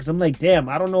back in because I'm like, damn,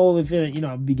 I don't know if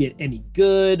I'll be get any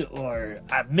good or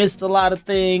I've missed a lot of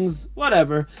things,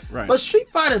 whatever. Right. But Street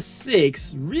Fighter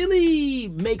 6 really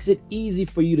makes it easy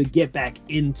for you to get back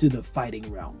into the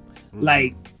fighting realm.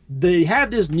 Like, they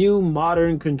have this new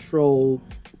modern control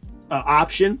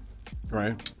option,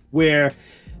 Right. where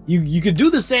you could do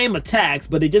the same attacks,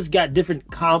 but they just got different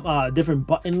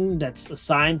button that's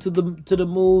assigned to the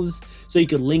moves, so you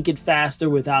can link it faster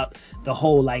without the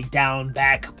whole like down,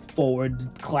 back, forward,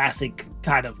 classic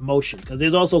kind of motion. Because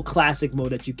there's also classic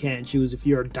mode that you can choose if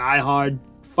you're a diehard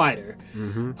fighter.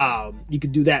 You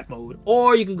could do that mode,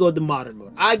 or you could go the modern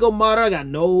mode. I go modern. I got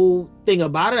no thing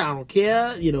about it. I don't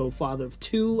care. Father of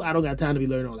two. I don't got time to be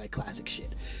learning all that classic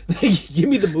shit. Give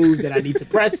me the moves that I need to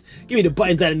press. Give me the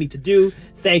buttons that I need to do.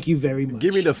 Thank you very much.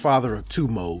 Give me the father of two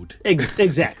mode.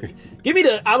 Exactly. Give me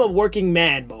the I'm a working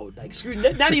man mode. Like, screw,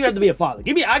 not even have to be a father.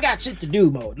 Give me I got shit to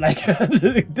do mode. Like,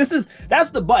 that's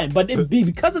the button. But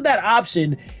because of that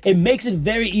option, it makes it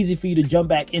very easy for you to jump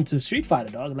back into Street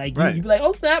Fighter, dog. Like, Right. you be like,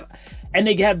 oh snap, and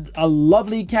they have a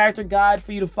lovely character guide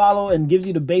for you to follow and gives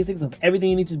you the basics of everything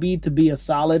you need to be a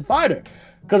solid fighter.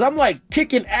 Because I'm like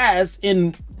kicking ass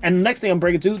and the next thing I'm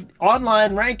breaking to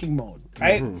online ranking mode,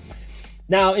 right?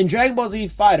 Now in Dragon Ball Z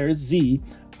Fighters Z,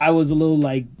 I was a little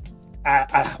like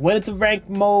I went into ranked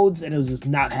modes and it was just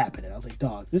not happening. I was like,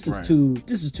 dog, this is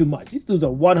too much. These dudes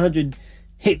are 100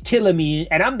 hit killing me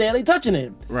and I'm barely touching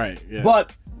him. Right. Yeah.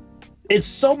 But it's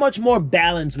so much more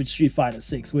balanced with Street Fighter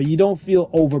 6 where you don't feel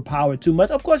overpowered too much.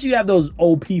 Of course, you have those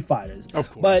OP fighters. Of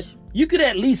course. But you could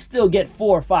at least still get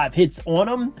 4 or 5 hits on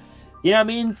them. You know what I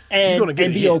mean? And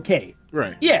be okay.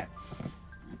 Right. Yeah.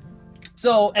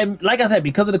 So, and like I said,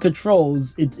 because of the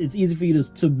controls, it's easy for you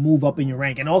to move up in your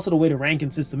rank. And also the way the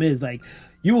ranking system is, like,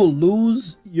 you will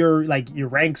lose your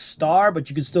rank star, but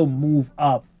you can still move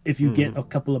up if you get a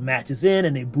couple of matches in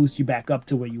and they boost you back up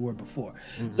to where you were before.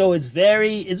 So it's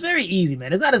very easy,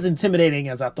 man. It's not as intimidating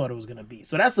as I thought it was going to be.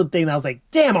 So that's the thing that I was like,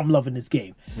 damn, I'm loving this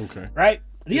game. Okay. Right?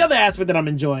 The other aspect that I'm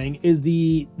enjoying is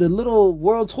the little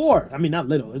world tour. I mean, not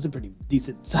little. It's a pretty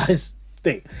decent size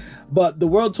thing. But the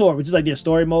world tour, which is like their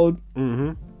story mode.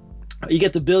 You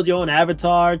get to build your own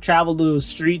avatar, travel to the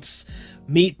streets,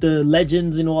 meet the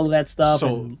legends and all of that stuff.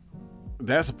 So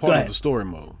that's a part of the story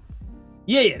mode.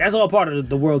 Yeah, that's all part of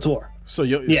the world tour. So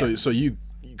so you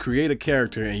create a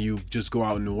character and you just go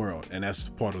out in the world, and that's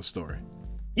part of the story.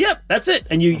 Yep, that's it.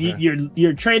 And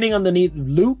you're training underneath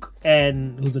Luke,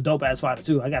 and who's a dope ass fighter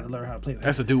too. I got to learn how to play with him.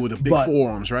 That's the dude with the big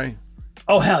forearms, right?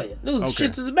 Oh hell yeah, this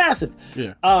shit is massive.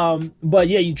 Yeah. But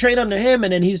yeah, you train under him,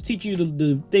 and then he's teaching you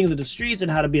the things of the streets and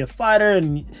how to be a fighter.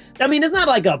 And I mean, it's not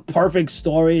like a perfect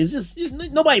story. It's just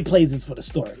nobody plays this for the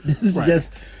story. This is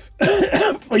just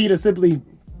for you to simply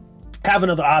have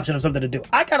another option of something to do.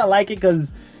 I kind of like it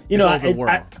because open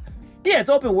world.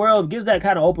 It's open world. It gives that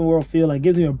kind of open world feel and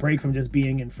gives me a break from just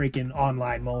being in freaking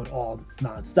online mode all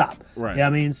nonstop. Right. You know what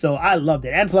I mean? So I loved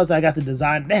it. And plus I got to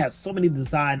design. They have so many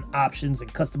design options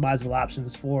and customizable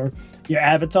options for your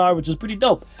avatar, which is pretty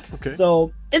dope. Okay.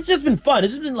 So it's just been fun.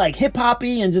 It's just been like hip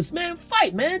hoppy and just, man,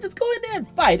 fight, man. Just go in there and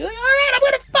fight. Like, all right, I'm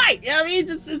gonna fight. You know what I mean?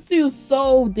 It feels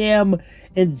so damn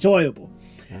enjoyable.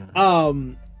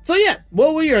 So yeah,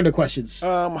 what were your other questions?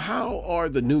 How are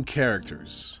the new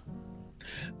characters?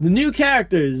 The new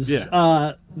characters,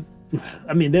 I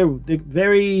mean, they're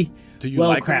very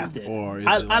well crafted. Or is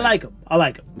I like them. I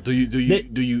like them. Do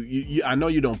you? I know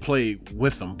you don't play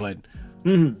with them, but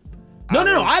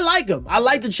No, I like them. I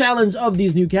like the challenge of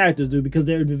these new characters, dude, because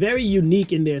they're very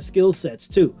unique in their skill sets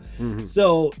too.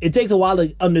 So it takes a while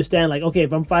to understand, like, okay,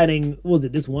 if I'm fighting, what was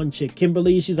it, this one chick,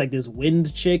 Kimberly, she's like this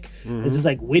wind chick. It's just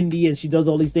like windy and she does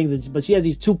all these things, but she has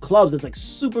these 2 clubs that's like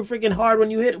super freaking hard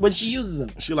when she uses them.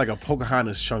 she like a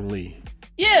Pocahontas Chun-Li.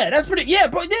 Yeah, that's pretty. Yeah,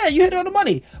 bro. Yeah, you hit it on the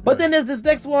money. But then there's this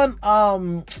next one,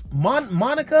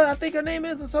 Monica, I think her name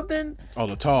is, or something. Oh,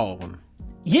 the tall one.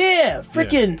 Yeah,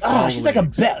 freaking. Oh, she's like a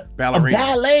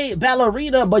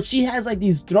ballerina, but she has like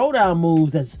these throwdown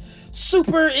moves that's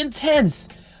super intense.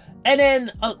 And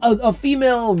then a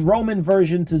female Roman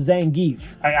version to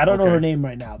Zangief. I don't know her name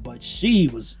right now, but she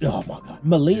was, oh my god,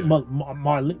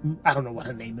 Marlene. I don't know what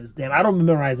her name is. Damn, I don't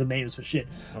memorize the names for shit.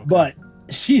 But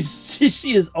she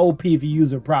is OP if you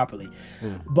use her properly.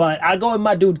 But I go with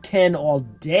my dude Ken all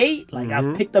day. Like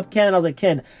I've picked up Ken. I was like,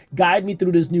 Ken, guide me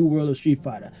through this new world of Street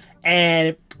Fighter.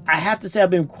 And I have to say I've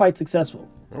been quite successful.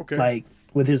 Okay. Like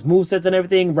with his movesets and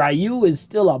everything. Ryu is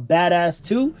still a badass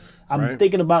too. I'm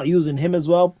thinking about using him as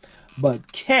well.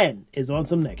 But Ken is on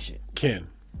some next shit. Ken.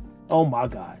 Oh my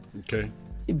God. Okay.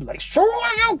 He'd be like, "So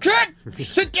are you, kid?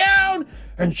 Sit down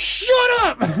and shut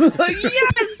up." Like,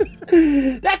 yes,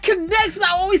 that connects.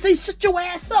 I always say, "Shut your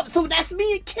ass up." So that's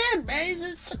me and Ken, man.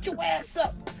 Just shut your ass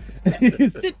up.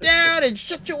 Sit down and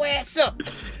shut your ass up.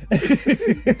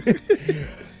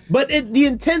 But the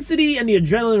intensity and the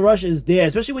adrenaline rush is there,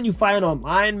 especially when you fight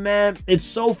online, man. It's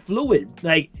so fluid.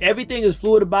 Like, everything is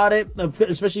fluid about it,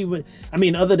 especially when, I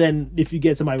mean, other than if you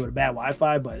get somebody with a bad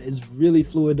Wi-Fi, but it's really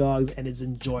fluid, dogs, and it's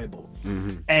enjoyable.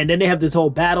 And then they have this whole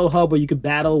battle hub where you can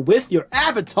battle with your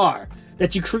avatar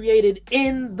that you created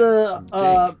in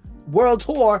the world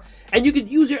tour, and you can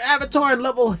use your avatar and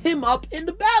level him up in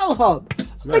the battle hub.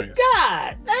 Like,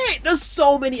 God, hey, there's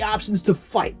so many options to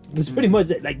fight. That's pretty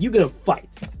much it. Like, you're gonna fight.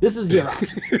 This is your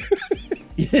option.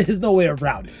 There's no way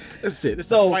around it. That's it.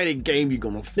 It's a fighting game you're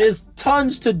gonna fight. There's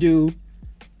tons to do,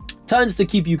 tons to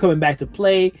keep you coming back to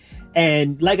play.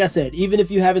 And like I said, even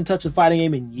if you haven't touched a fighting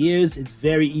game in years, it's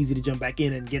very easy to jump back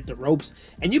in and get the ropes.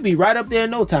 And you'll be right up there in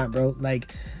no time, bro.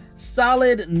 Like,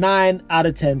 solid 9 out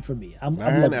of 10 for me. I'm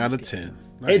 9 out of 10.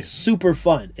 Nice. It's super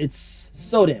fun. It's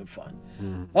so damn fun.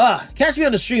 Catch me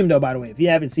on the stream though, by the way. If you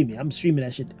haven't seen me, I'm streaming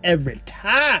that shit every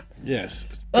time. Yes.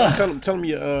 Tell them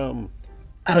your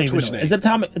I don't even Twitch know. name. Is it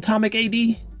Atomic AD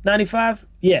 95?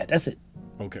 Yeah, that's it.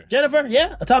 Okay. Jennifer,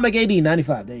 yeah? Atomic AD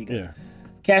 95. There you go. Yeah.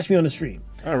 Catch me on the stream.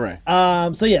 All right.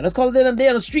 So yeah, let's call it a day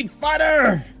on the Street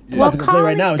Fighter. Yeah. Well, to go play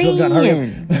right now. Until John, hurry up.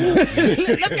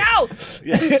 Let's go.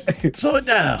 Yes. Slow it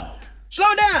down.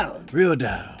 Slow down. Real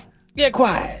down. Get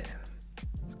quiet.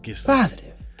 Get started.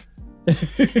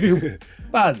 Positive.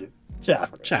 Positive.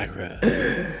 Chakra.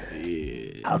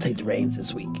 I'll take the reins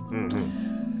this week.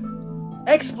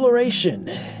 Exploration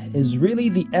is really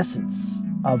the essence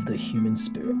of the human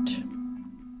spirit.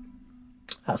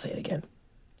 I'll say it again.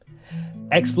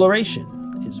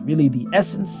 Exploration is really the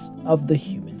essence of the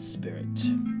human spirit.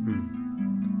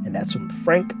 And that's from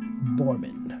Frank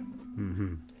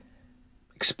Borman.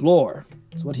 Explore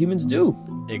is what humans do.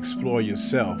 Explore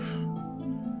yourself.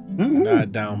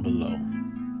 Not down below.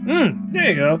 There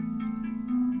you go.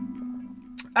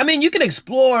 I mean, you can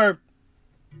explore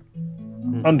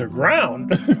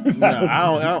underground. No,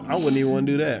 I wouldn't even want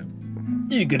to do that.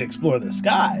 You could explore the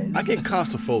skies. I get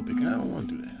claustrophobic. I don't want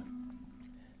to do that.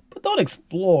 But don't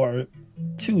explore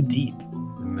too deep.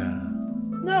 Nah.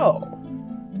 No.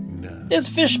 There's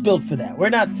fish built for that. We're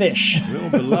not fish. We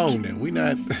don't belong there. We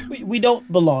not. We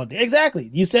don't belong there. Exactly.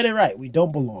 You said it right. We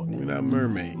don't belong there. We're not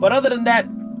mermaids. But other than that,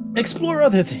 explore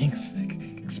other things.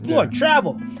 Explore,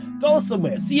 travel, go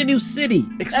somewhere, see a new city.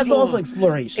 That's also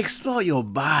exploration. Explore your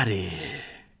body.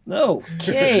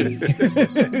 Okay.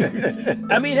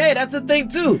 I mean, hey, that's a thing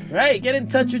too, right? Get in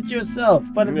touch with yourself.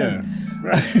 But Yeah.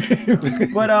 Right.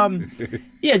 but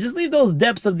yeah, just leave those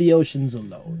depths of the oceans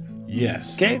alone.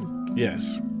 Yes. Okay?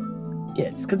 Yes.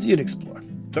 Yeah, just continue to explore.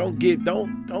 Don't get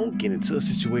into a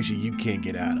situation you can't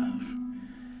get out of.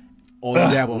 Or you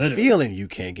have a literally. feeling you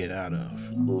can't get out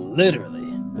of. Literally.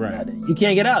 Right. You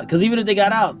can't get out. Because even if they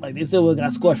got out, like they still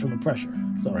got squashed from the pressure.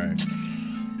 So Right.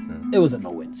 it was a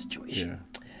no-win situation.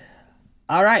 Yeah.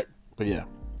 All right. But yeah.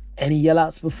 Any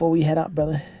yell-outs before we head out,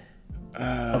 brother?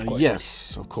 Of course.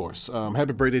 Yes, of course.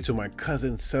 Happy birthday to my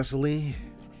cousin Cecily.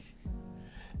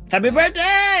 Happy birthday!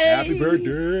 Happy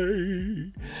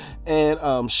birthday.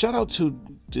 And shout out to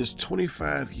this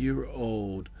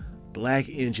 25-year-old black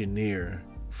engineer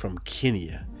from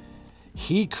Kenya.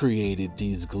 He created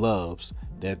these gloves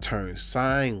that turn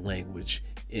sign language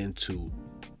into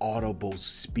audible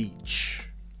speech.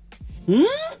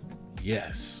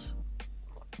 Yes.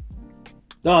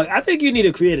 Dog, I think you need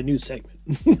to create a new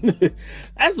segment.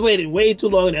 That's waiting way too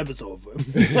long an episode for.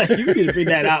 Like, you need to bring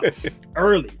that out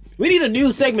early. We need a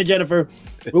new segment, Jennifer,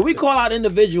 where we call out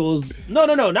individuals. No,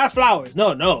 not flowers.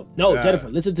 No, Jennifer,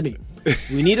 listen to me.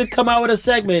 We need to come out with a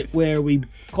segment where we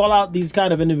call out these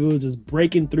kind of individuals as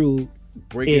breaking through.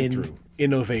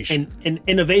 Innovation. In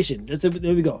innovation.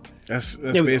 There we go. That's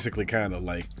we basically kind of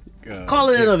like Call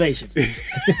it innovation.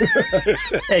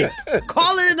 Hey,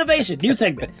 call it innovation. New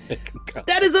segment.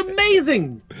 That is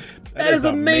amazing. That is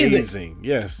amazing.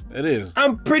 Yes, it is.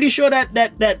 I'm pretty sure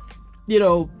that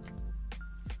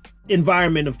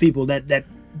environment of people that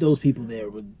those people there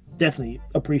would definitely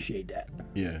appreciate that.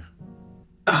 Yeah.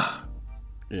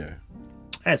 Yeah.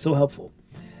 That's so helpful.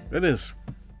 It is.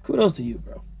 Kudos to you,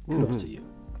 bro. Kudos to you.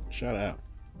 Shout out.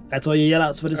 That's all your yell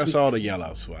outs for this That's week. all the yell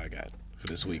outs I got for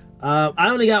this week. I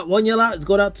only got one yell out. It's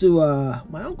going out to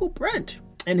my Uncle Brent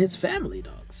and his family,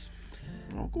 dogs.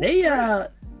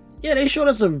 They showed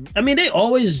us they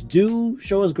always do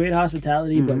show us great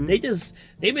hospitality, but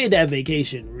they made that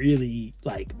vacation really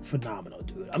like phenomenal,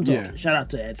 dude. I'm talking shout out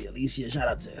to Auntie Alicia, shout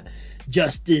out to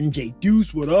Justin, J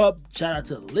Deuce, what up? Shout out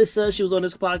to Alyssa, she was on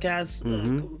this podcast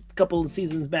a couple of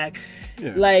seasons back.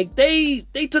 Yeah. Like they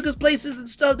took us places and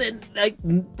stuff that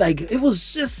like it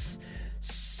was just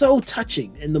so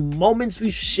touching, and the moments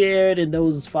we shared in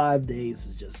those 5 days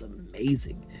was just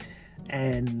amazing.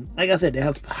 And like I said, the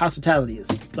hospitality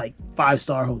is like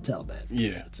 5-star hotel, man.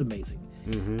 It's amazing.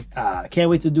 Can't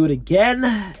wait to do it again.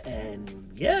 And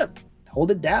yeah,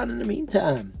 hold it down in the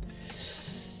meantime.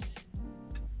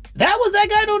 That was that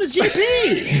guy known as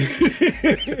GP.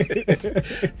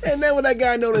 And that was that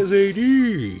guy known as AD.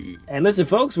 And listen,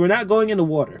 folks, we're not going in the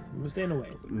water. We're staying away.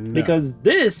 No. Because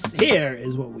this here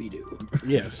is what we do.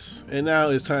 Yes. And now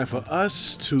it's time for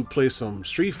us to play some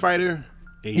Street Fighter.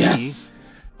 AD. Yes.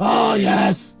 Oh,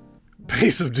 yes. Pay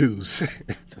some dues.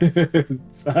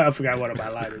 So I forgot one of my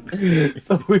liners.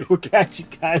 So we will catch you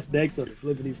guys next on the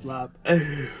Flippity Flop.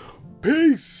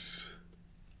 Peace.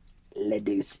 Le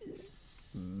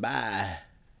deuces. Bye.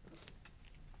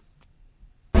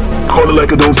 Call it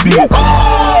like I don't see it.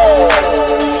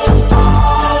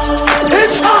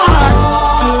 It's hot.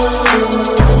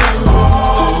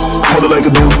 Call it like I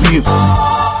don't see it.